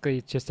 Where basically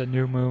it's just a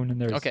new moon and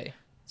there's Okay.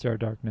 zero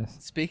darkness.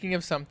 Speaking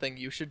of something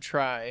you should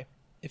try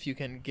if you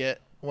can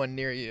get one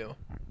near you,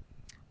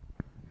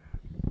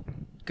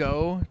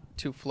 go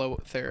to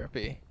float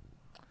therapy.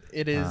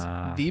 It is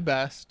Ah. the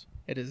best.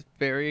 It is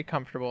very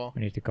comfortable.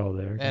 We need to go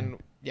there. again.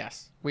 And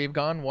yes, we've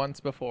gone once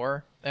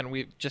before, and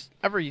we just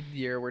every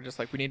year we're just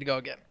like, we need to go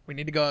again. We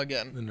need to go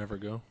again, And never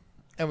go.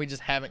 and we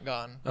just haven't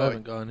gone. I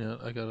haven't gone yet.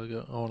 I gotta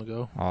go. I want to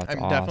go. Oh, it's I'm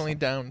awesome. definitely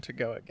down to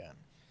go again.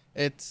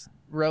 It's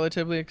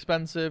relatively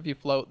expensive. You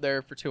float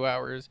there for 2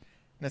 hours,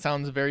 and it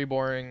sounds very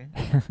boring,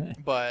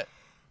 but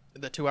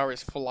the 2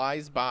 hours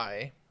flies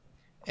by,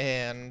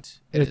 and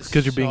it It's is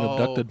 'cause you're being so-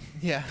 abducted.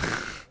 Yeah,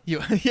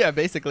 yeah,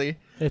 basically.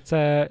 It's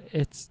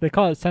they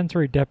call it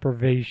sensory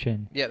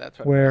deprivation, Yeah, that's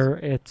what. where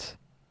it's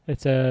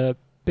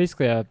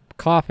basically a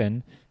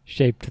coffin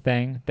shaped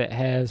thing that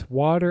has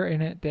water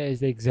in it that is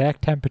the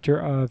exact temperature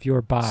of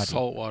your body.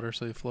 Salt water,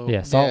 so you float.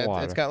 Yeah, salt yeah,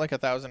 water. It's got like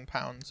 1,000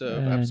 pounds of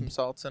And- Epsom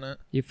salts in it.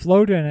 You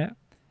float in it,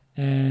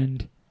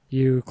 and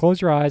you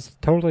close your eyes. It's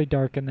totally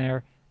dark in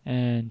there,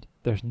 and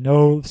there's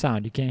no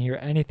sound. You can't hear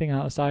anything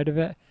outside of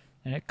it,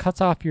 and it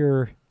cuts off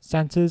your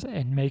senses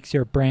and makes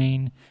your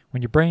brain,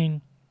 when your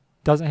brain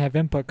doesn't have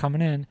input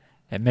coming in,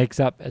 it makes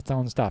up its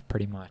own stuff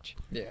pretty much.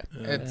 Yeah,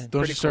 Yeah. it's Don't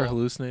pretty you start cool.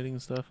 hallucinating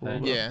and stuff a little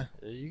bit? Yeah,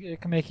 It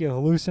can make you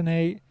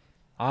hallucinate.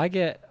 I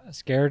get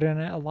scared in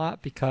it a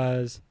lot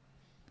because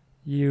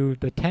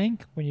the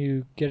tank, when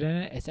you get in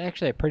it, it's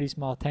actually a pretty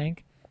small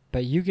tank,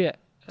 but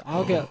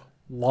I'll get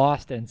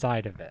lost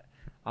inside of it.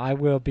 I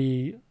will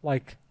be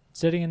like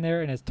sitting in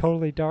there and it's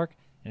totally dark,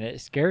 and it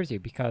scares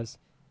you because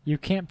you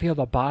can't feel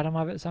the bottom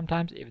of it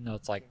sometimes, even though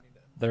it's like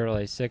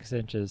literally 6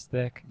 inches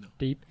thick,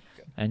 deep,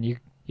 and you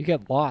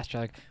get lost.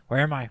 You're like, where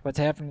am I? What's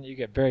happening? You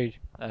get very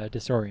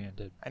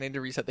disoriented. I need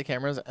to reset the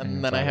cameras, and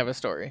Yeah, then I sorry. have a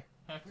story.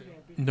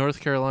 North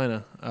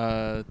Carolina.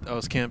 I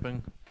was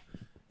camping,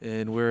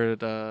 and we're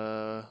at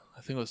I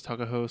think it was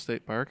Tuckahoe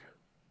State Park,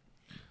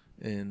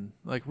 and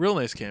like real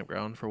nice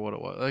campground for what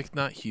it was. Like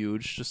not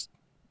huge, just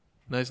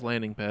nice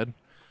landing pad,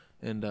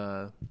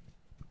 and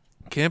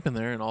camping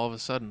there. And all of a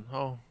sudden,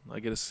 I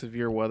get a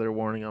severe weather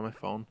warning on my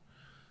phone,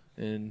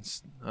 and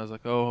I was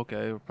like, oh,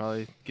 okay, we're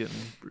probably getting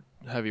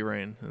heavy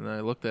rain. And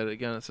I looked at it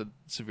again. It said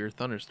severe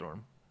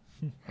thunderstorm.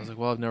 I was like,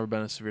 well, I've never been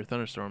in a severe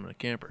thunderstorm in a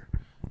camper.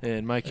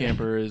 And my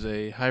camper is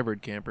a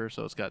hybrid camper,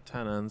 so it's got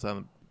 10 ends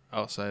on the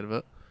outside of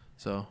it.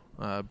 So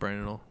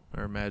Brandon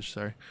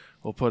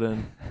will put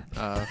in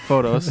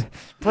photos.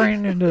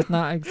 Brandon does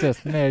not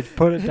exist. Midge,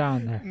 put it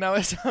down there. Now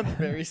it sounds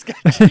very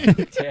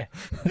sketchy. Yeah.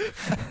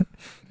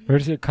 We're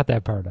just gonna cut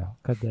that part out.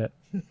 Cut that.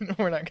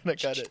 We're not gonna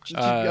cut it. Just keep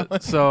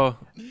going. So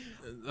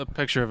a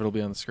picture of it will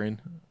be on the screen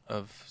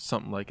of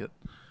something like it.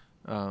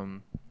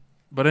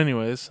 But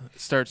anyways, it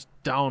starts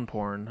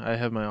downpouring. I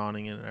have my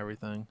awning in and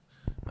everything.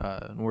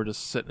 And we're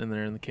just sitting in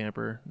there in the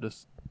camper,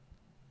 just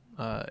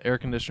air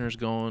conditioners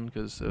going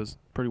because it was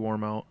pretty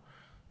warm out.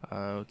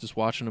 Just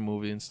watching a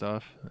movie and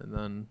stuff, and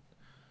then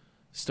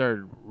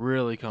started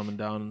really coming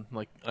down.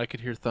 Like I could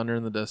hear thunder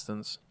in the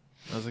distance.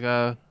 I was like,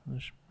 I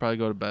should probably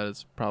go to bed.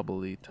 It's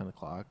probably 10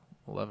 o'clock,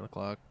 11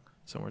 o'clock,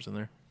 somewhere's in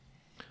there.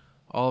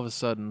 All of a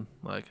sudden,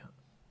 like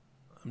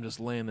I'm just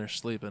laying there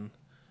sleeping.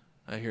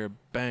 I hear a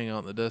bang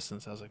out in the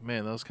distance. I was like,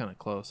 man, that was kind of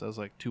close. That was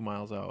like 2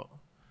 miles out.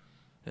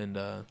 And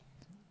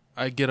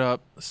I get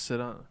up,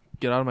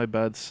 get out of my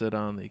bed, sit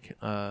on the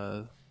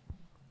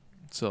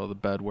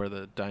bed where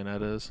the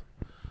dinette is,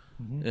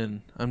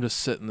 and I'm just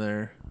sitting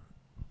there,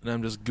 and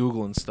I'm just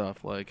Googling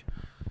stuff like,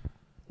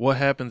 what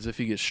happens if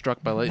you get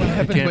struck by lightning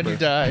What in your happens when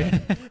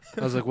camper? you die?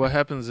 I was like, what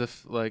happens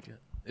if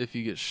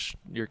you get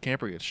your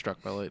camper gets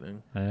struck by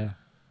lightning? Yeah.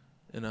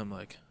 And I'm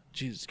like,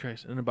 Jesus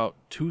Christ! And about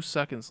 2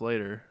 seconds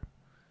later,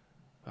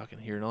 I can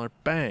hear another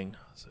bang.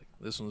 I was like,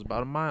 this one's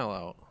about a mile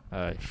out.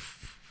 I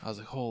was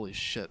like, holy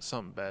shit,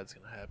 something bad's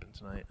going to happen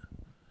tonight.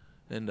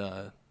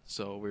 And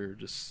so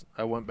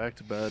I went back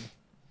to bed.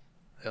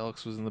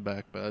 Alex was in the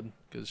back bed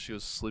because she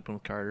was sleeping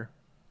with Carter.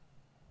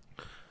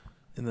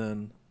 And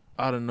then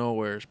out of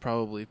nowhere, it's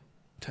probably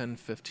 10,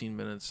 15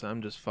 minutes.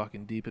 I'm just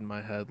fucking deep in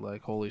my head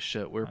like, holy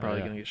shit, we're probably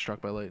yeah. going to get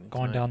struck by lightning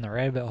Going tonight. down the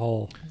rabbit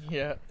hole.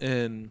 Yeah.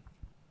 And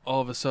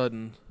all of a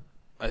sudden,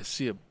 I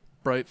see a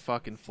bright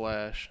fucking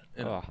flash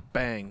and a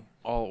bang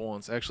all at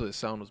once. Actually, the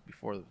sound was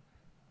before the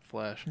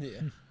flash.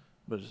 Yeah.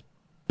 But just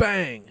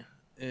bang,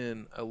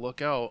 and I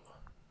look out.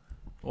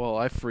 Well,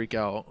 I freak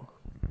out.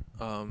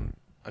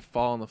 I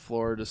fall on the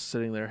floor, just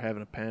sitting there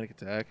having a panic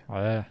attack. Oh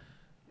yeah.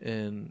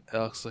 And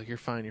Alex is like, "You're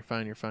fine. You're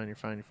fine. You're fine. You're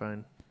fine. You're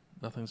fine.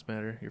 Nothing's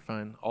matter. You're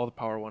fine." All the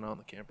power went out in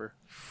the camper.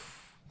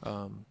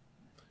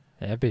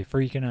 That'd be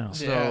freaking out.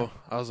 So Yeah.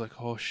 I was like,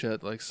 "Oh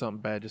shit! Like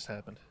something bad just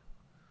happened."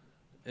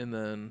 And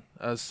then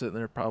I was sitting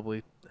there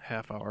probably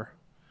half hour,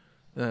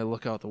 and I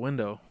look out the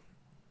window,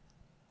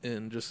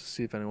 and just to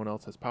see if anyone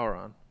else has power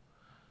on.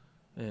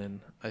 And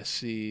I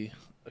see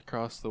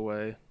across the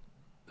way,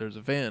 there's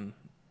a van.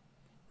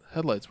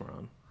 Headlights were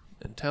on,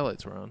 and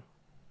taillights were on.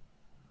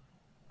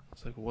 I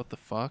was like, what the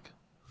fuck?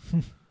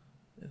 And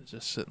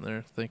just sitting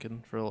there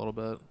thinking for a little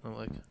bit. I'm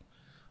like,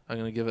 I'm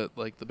going to give it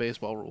like the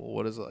baseball rule.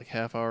 What is it, like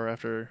half hour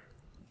after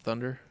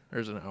thunder? Or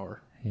is it an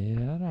hour? Yeah,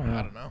 I don't know.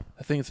 I don't know.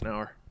 I think it's an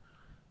hour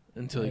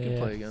until you can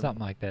play again.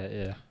 Something like that,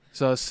 yeah.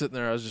 So I was sitting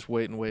there. I was just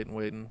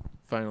waiting.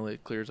 Finally,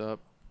 it clears up.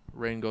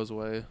 Rain goes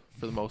away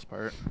for the most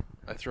part.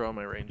 I throw on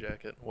my rain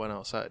jacket, went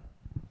outside.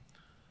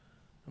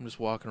 I'm just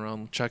walking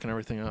around, checking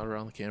everything out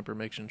around the camper,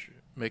 making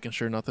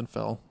sure nothing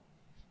fell.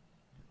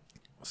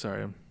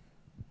 Sorry, I'm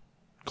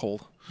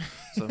cold,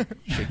 so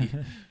shaky.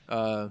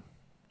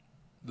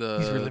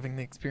 He's reliving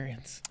the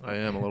experience. I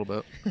am a little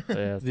bit.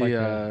 Yeah, it's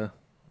The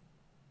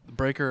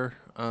breaker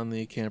on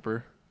the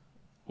camper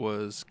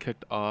was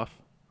kicked off,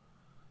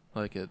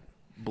 like it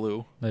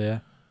blew. yeah.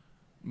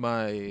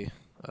 My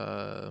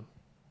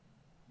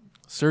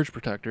surge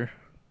protector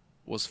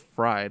was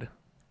fried.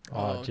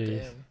 Oh,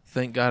 jeez. damn.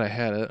 Thank God I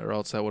had it, or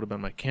else that would have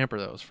been my camper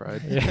that was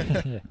fried.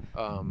 Yeah.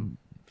 Yeah.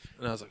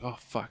 And I was like, oh,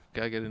 fuck,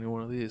 gotta get a new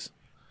one of these.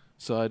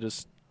 So I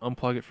just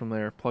unplug it from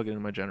there, plug it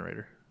in my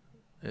generator.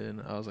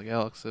 And I was like,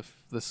 Alex,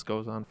 if this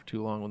goes on for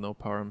too long with no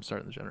power, I'm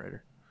starting the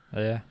generator.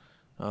 Yeah.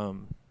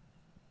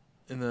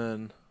 And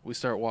then we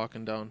start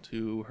walking down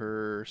to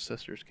her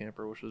sister's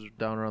camper, which was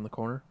down around the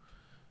corner.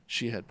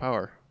 She had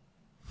power.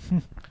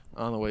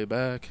 On the way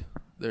back,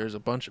 there's a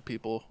bunch of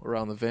people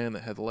around the van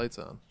that had the lights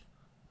on.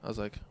 I was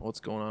like, what's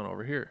going on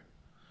over here?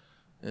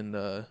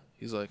 And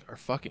he's like, our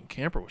fucking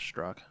camper was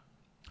struck.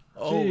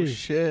 Oh, Jeez.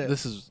 shit.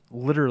 This is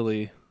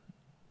literally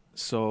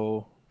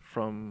so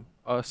from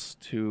us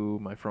to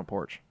my front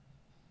porch.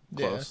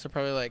 Yeah, Close. so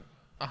probably like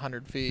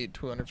 100 feet,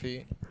 200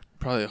 feet,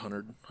 Probably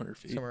 100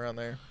 feet. somewhere around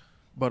there.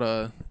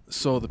 But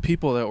so the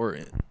people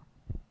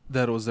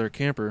that was their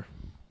camper,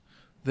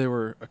 they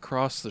were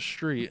across the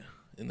street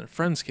in their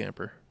friend's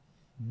camper,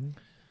 Mhm.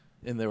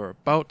 and they were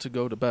about to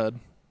go to bed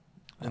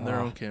in their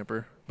Ah. own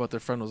camper. But their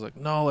friend was like,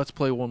 "No, let's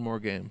play one more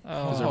game."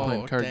 Because they're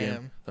playing a card game.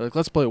 damn. They're like,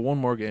 "Let's play one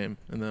more game,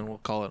 and then we'll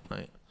call it a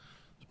night."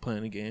 They're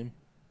playing a game,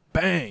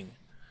 bang!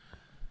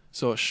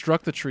 So it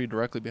struck the tree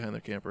directly behind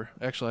their camper.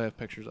 Actually, I have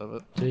pictures of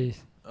it.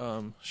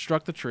 Jeez.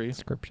 Struck the tree.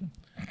 Description.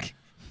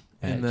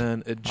 And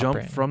then it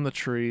jumped from the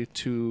tree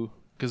to,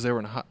 because they were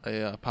in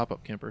a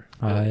pop-up camper.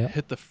 It Yeah.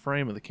 hit the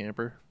frame of the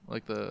camper,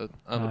 like on the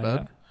Oh,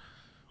 bed.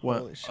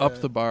 Holy Went up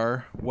shit. the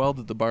bar,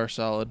 welded the bar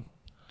solid,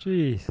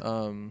 Jeez.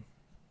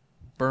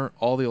 burnt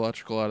all the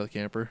electrical out of the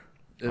camper.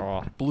 It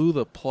Oh. blew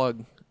the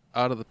plug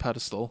out of the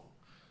pedestal,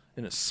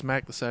 and it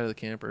smacked the side of the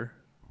camper.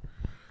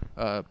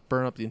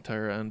 Burn up the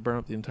entire end, burn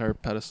up the entire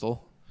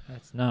pedestal.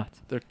 That's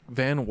nuts. Their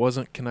van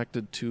wasn't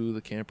connected to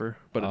the camper,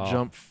 but Oh. it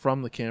jumped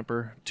from the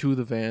camper to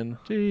the van,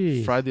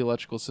 Jeez. fried the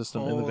electrical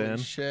system in the Holy van.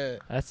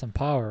 shit. That's some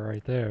power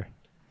right there.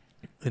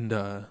 And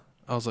I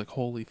was like,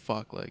 holy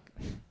fuck, like,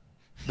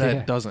 that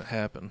Yeah. doesn't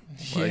happen.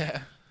 Like,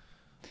 Yeah.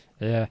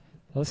 Yeah.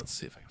 Those, let's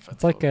see if I can find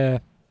it's like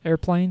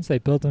airplanes. They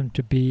build them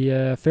to be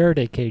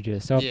Faraday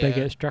cages. So if they Yeah.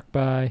 get struck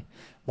by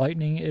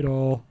lightning,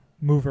 it'll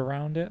move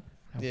around it.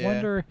 I Yeah.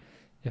 wonder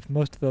if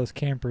most of those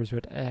campers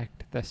would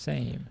act the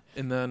same.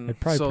 And then, It'd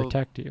probably so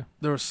protect you.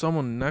 there was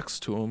someone next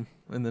to him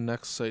in the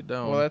next site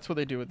down. Well, that's what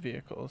they do with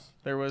vehicles.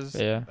 There was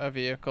Yeah. a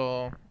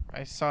vehicle.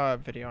 I saw a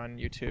video on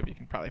YouTube. You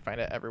can probably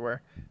find it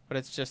everywhere. But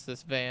it's just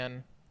this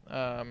van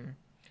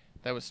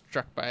that was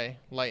struck by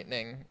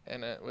lightning,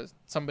 and it was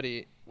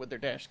somebody with their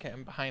dash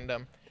cam behind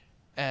them,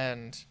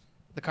 and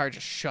the car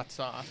just shuts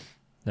off.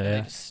 And they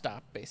Yeah. just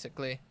stop,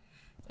 basically.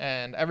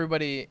 And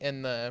everybody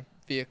in the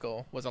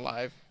vehicle was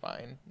alive,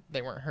 fine.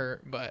 They weren't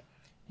hurt, but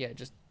yeah,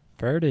 just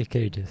Faraday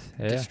cages.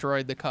 Yeah.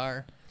 destroyed the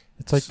car.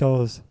 It's like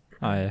those.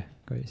 Oh yeah.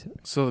 Go ahead.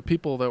 So the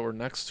people that were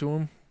next to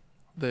him,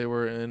 they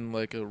were in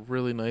like a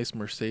really nice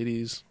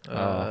Mercedes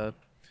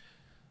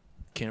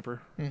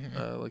camper,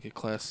 Mhm. like a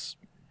class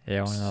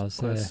Yeah, one of those.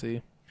 class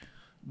C.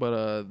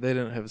 But they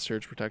didn't have a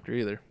surge protector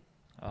either.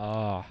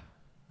 Oh.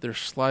 Their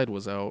slide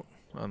was out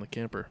on the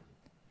camper.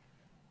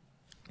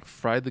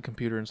 Fried the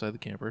computer inside the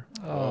camper,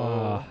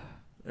 Oh.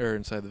 or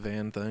inside the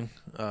van thing.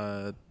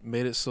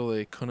 Made it so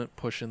they couldn't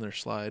push in their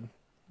slide.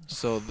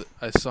 So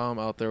I saw them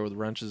out there with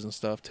wrenches and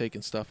stuff,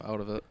 taking stuff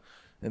out of it,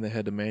 and they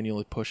had to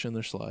manually push in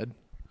their slide.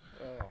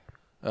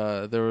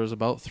 There was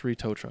about 3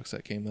 tow trucks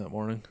that came that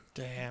morning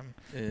Damn.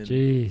 and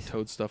Jeez.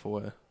 towed stuff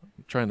away.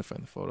 I'm trying to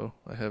find the photo.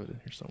 I have it in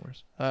here somewhere.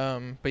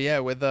 But yeah,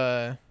 with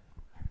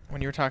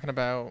when you were talking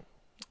about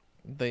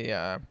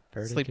the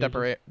Faraday sleep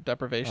cages?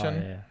 deprivation,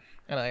 Oh, yeah.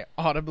 and I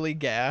audibly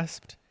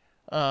gasped.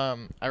 I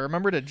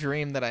remembered a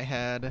dream that I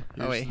had.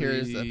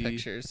 Here's the the-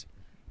 pictures.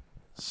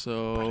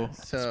 So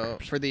So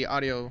for the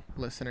audio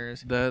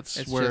listeners, that's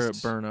It's where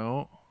just- it burned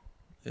out,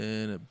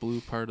 and it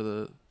blew part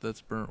of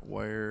that's burnt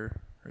wire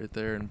right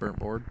there and burnt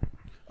board.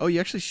 oh, you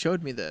actually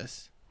showed me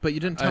this, but you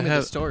didn't tell me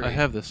have, the story. I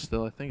have this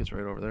still. I think it's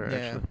right over there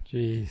Yeah.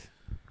 actually. Jeez.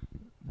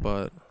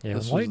 But Yeah,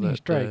 this when lightning was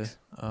that day. strikes.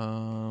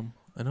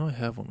 I know I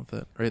have one with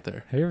it right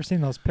there. Have you ever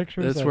seen those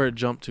pictures? That's of- where it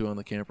jumped to on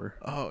the camper,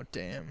 Oh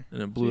damn!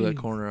 and it blew that Jeez.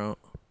 corner out.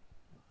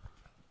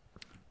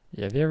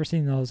 Yeah, have you ever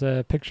seen those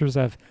pictures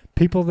of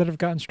people that have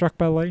gotten struck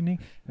by lightning,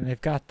 and they've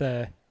got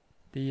the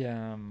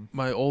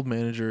My old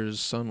manager's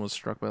son was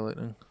struck by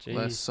lightning Jeez.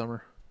 last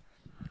summer.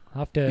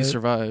 I'll have to, He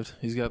survived.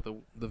 He's got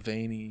the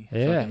veiny.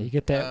 yeah, fucking- you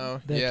get that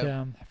Oh, that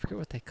yeah. I forget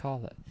what they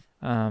call it.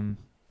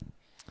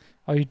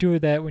 Oh, you do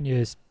that when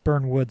you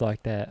burn wood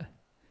like that.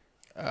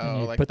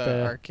 Oh, you like put the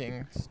the-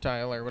 arcing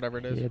style or whatever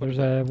it is. Yeah, What there's is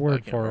it? a word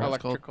can't for remember. it.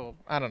 It's called- Electrical.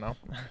 I don't know.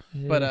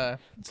 Yeah. But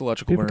It's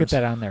electrical people burns.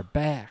 get that on their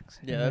backs.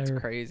 yeah, and that's they're-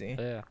 crazy.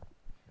 Yeah.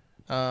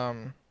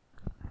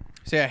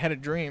 So yeah, I had a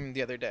dream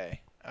the other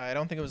day. I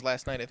don't think it was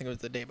last night. I think it was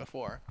the day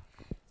before.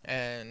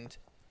 And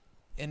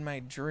in my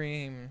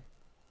dream,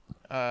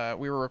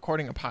 we were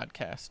recording a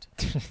podcast.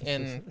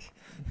 In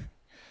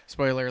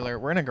spoiler alert,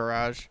 we're in a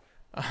garage.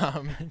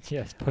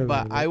 Yes,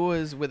 But I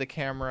was with a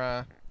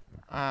camera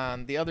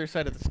on the other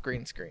side of the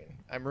screen.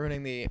 I'm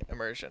ruining the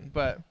immersion,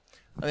 but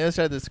on the other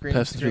side of the screen.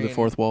 Passing through the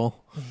fourth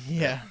wall.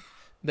 Yeah,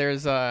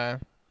 there's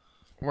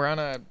we're on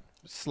a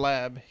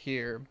slab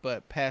here,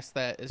 but past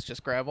that is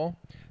just gravel.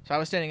 So I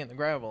was standing in the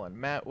gravel, and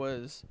Matt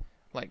was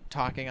like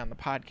talking on the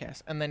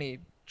podcast, and then he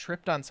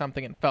tripped on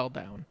something and fell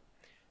down.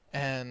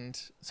 And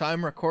so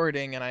I'm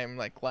recording and I'm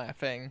like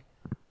laughing,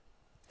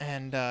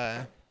 and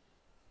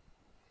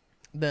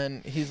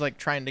then he's like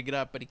trying to get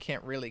up, but he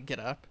can't really get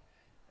up.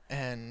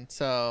 And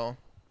so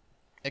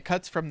it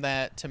cuts from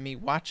that to me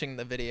watching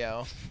the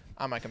video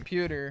on my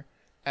computer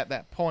at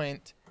that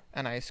point,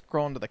 and I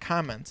scroll into the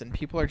comments and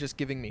people are just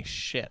giving me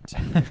shit.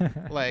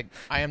 Like,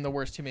 I am the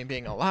worst human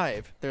being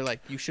alive. They're like,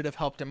 you should have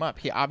helped him up.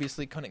 He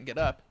obviously couldn't get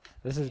up.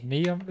 This is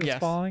me that's Yes.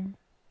 falling?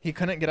 He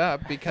couldn't get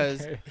up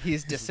because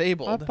he's I'm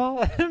disabled.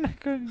 falling. I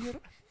couldn't get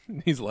up.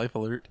 He's life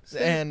alert.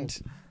 And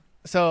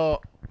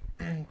so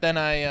then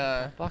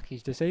I Fuck,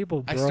 he's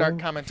disabled, bro. start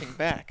commenting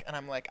back, and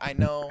I'm like, I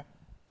know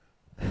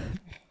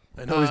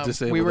I know he's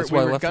disabled. we were, That's why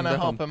I we were left him gonna down.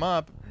 help him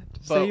up, but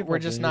Disabled we're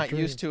just in your not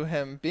used dream. to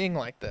him being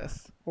like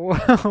this. Whoa,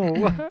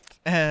 what?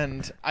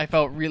 And I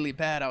felt really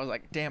bad. I was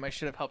like, damn, I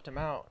should have helped him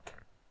out.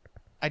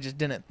 I just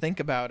didn't think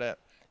about it.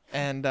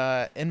 And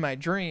in my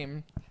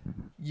dream,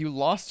 you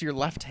lost your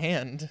left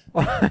hand.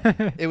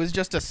 It was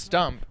just a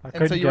stump. I And so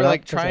couldn't you were get up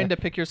like 'cause trying I- to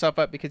pick yourself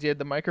up because you had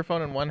the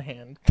microphone in one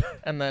hand,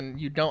 and then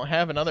you don't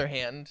have another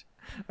hand.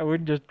 I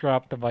wouldn't just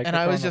drop the microphone. And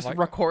I was I'm just like,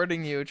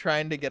 recording you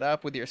trying to get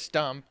up with your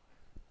stump.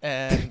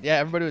 And yeah,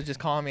 everybody was just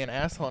calling me an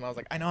asshole. And I was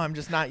like, I know, I'm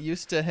just not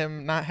used to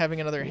him not having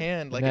another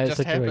hand. Like, in it that just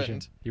situation,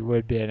 happened. you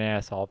would be an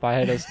asshole. If I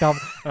had a stump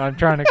and I'm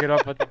trying to get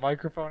up with the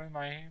microphone in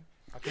my hand,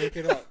 I pick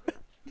it up.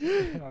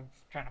 And I'm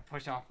trying to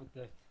push off with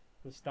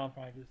the stump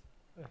and I just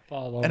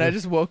fall over. And I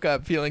just woke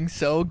up feeling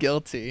so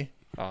guilty.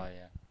 Oh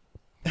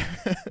yeah.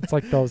 It's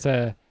like those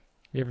you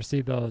ever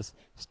see those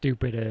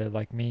stupid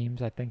like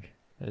memes, I think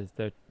is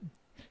the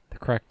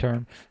correct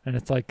term. And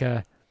it's like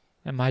in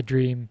my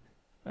dream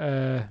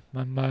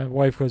my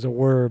wife was a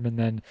worm, and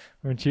then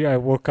when I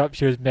woke up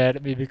she was mad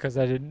at me because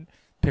I didn't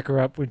pick her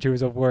up when she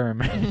was a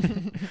worm.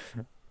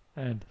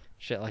 And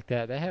shit like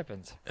that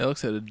happens.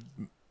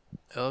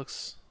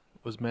 Alex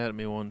was mad at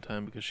me one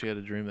time because she had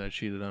a dream that I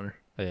cheated on her.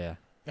 But yeah.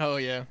 Oh,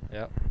 yeah.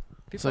 Yep.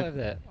 It's People like- have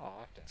that often.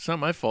 It's not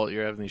my fault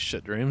you're having these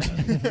shit dreams.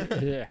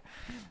 Yeah.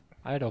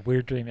 I had a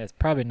weird dream. It's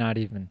probably not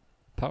even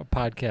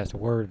podcast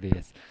worthy.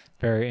 It's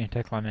very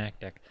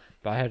anticlimactic.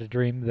 But I had a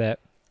dream that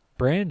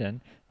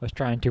Brandon was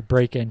trying to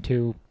break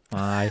into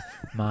my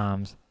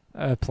mom's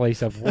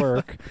place of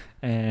work,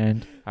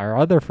 and our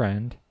other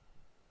friend,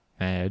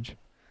 Madge,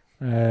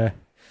 I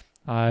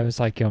was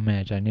like, yo,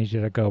 Madge, I need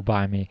you to go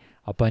buy me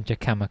a bunch of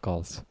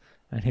chemicals.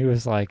 And he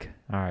was like,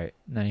 all right.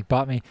 And then he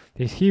bought me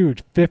these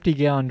huge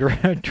 50-gallon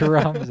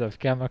drums of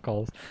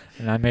chemicals,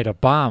 and I made a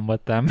bomb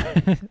with them.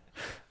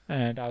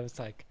 And I was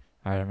like,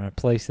 all right, I'm going to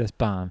place this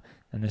bomb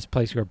in this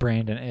place where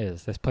Brandon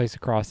is, this place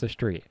across the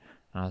street.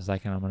 And I was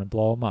like, and I'm going to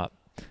blow him up.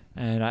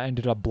 And I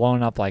ended up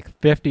blowing up like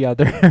 50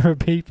 other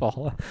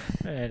people.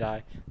 And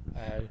I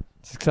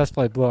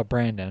successfully blew up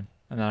Brandon.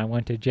 And then I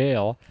went to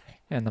jail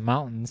in the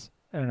mountains,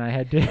 and I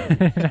had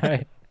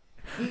to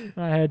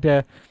I had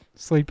to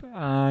sleep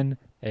on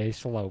a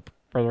slope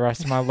for the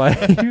rest of my life.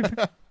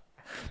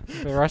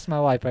 For the rest of my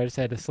life, I just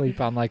had to sleep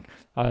on like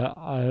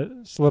a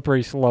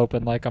slippery slope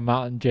in like a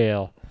mountain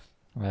jail.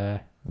 And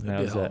That'd that be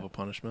a was hell it. of a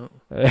punishment.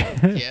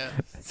 Yeah,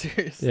 Do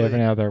seriously. you have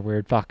any other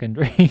weird fucking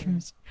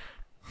dreams?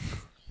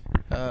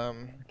 I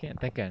can't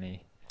think of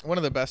any. One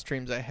of the best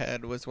dreams I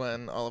had was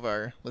when all of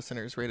our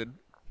listeners rated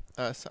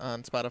us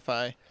on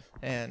Spotify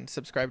and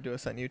subscribed to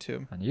us on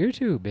YouTube. On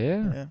YouTube,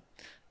 yeah. Yeah.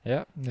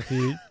 Yep. If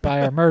you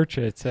buy our merch,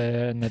 it's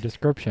in the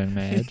description,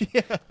 man.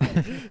 Yeah. No,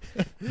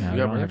 we We got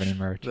don't have any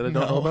merch. that I don't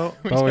know No.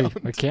 about. We But we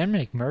don't. can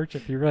make merch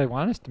if you really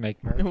want us to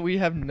make merch. We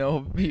have no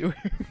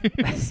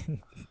viewers.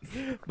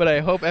 But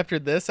I hope after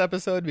this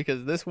episode,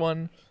 because this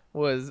one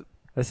was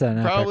That's an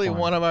epic probably one.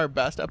 one of our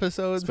best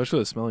episodes. Especially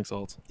with smelling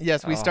salts.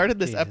 Yes, we Oh, started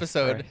this Jesus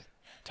episode Christ.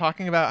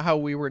 talking about how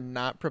we were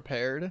not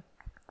prepared,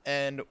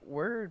 and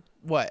we're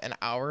an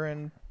hour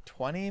and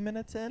 20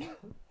 minutes in?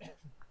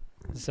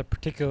 It's a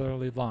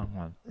particularly long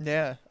one.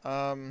 Yeah.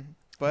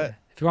 But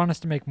If you want us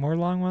to make more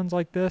long ones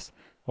like this,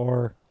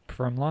 or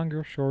from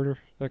longer, shorter,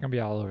 they're gonna be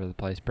all over the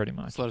place, pretty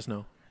much. Just let us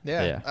know.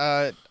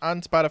 yeah,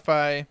 on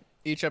Spotify,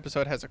 each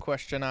episode has a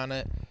question on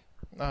it.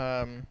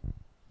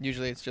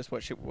 Usually it's just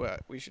what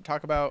we should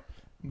talk about,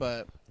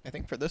 but I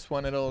think for this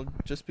one it'll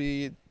just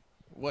be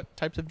what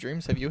types of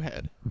dreams have you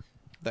had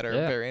that are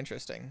Yeah. very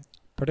interesting.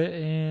 Put it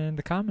in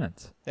the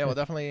comments. Yeah, we'll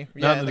definitely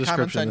Not in in the the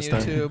comments on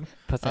description this YouTube,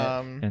 Put that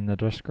Um, in the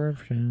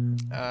description.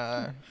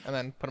 and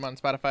then put them on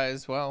Spotify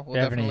as well. We'll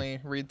You have any- definitely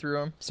read through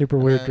them. Super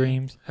weird then-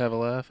 dreams. Have a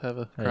laugh, have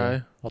a Yeah.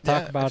 cry. We'll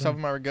talk If about some of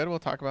them. them are good, we'll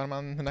talk about them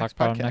on the next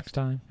Talk about podcast. them next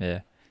time. Yeah.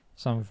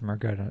 Some of them are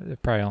good. They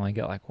probably only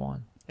get like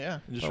one. Yeah.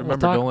 And just But we'll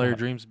remember, talk don't let your about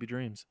it. dreams be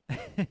dreams.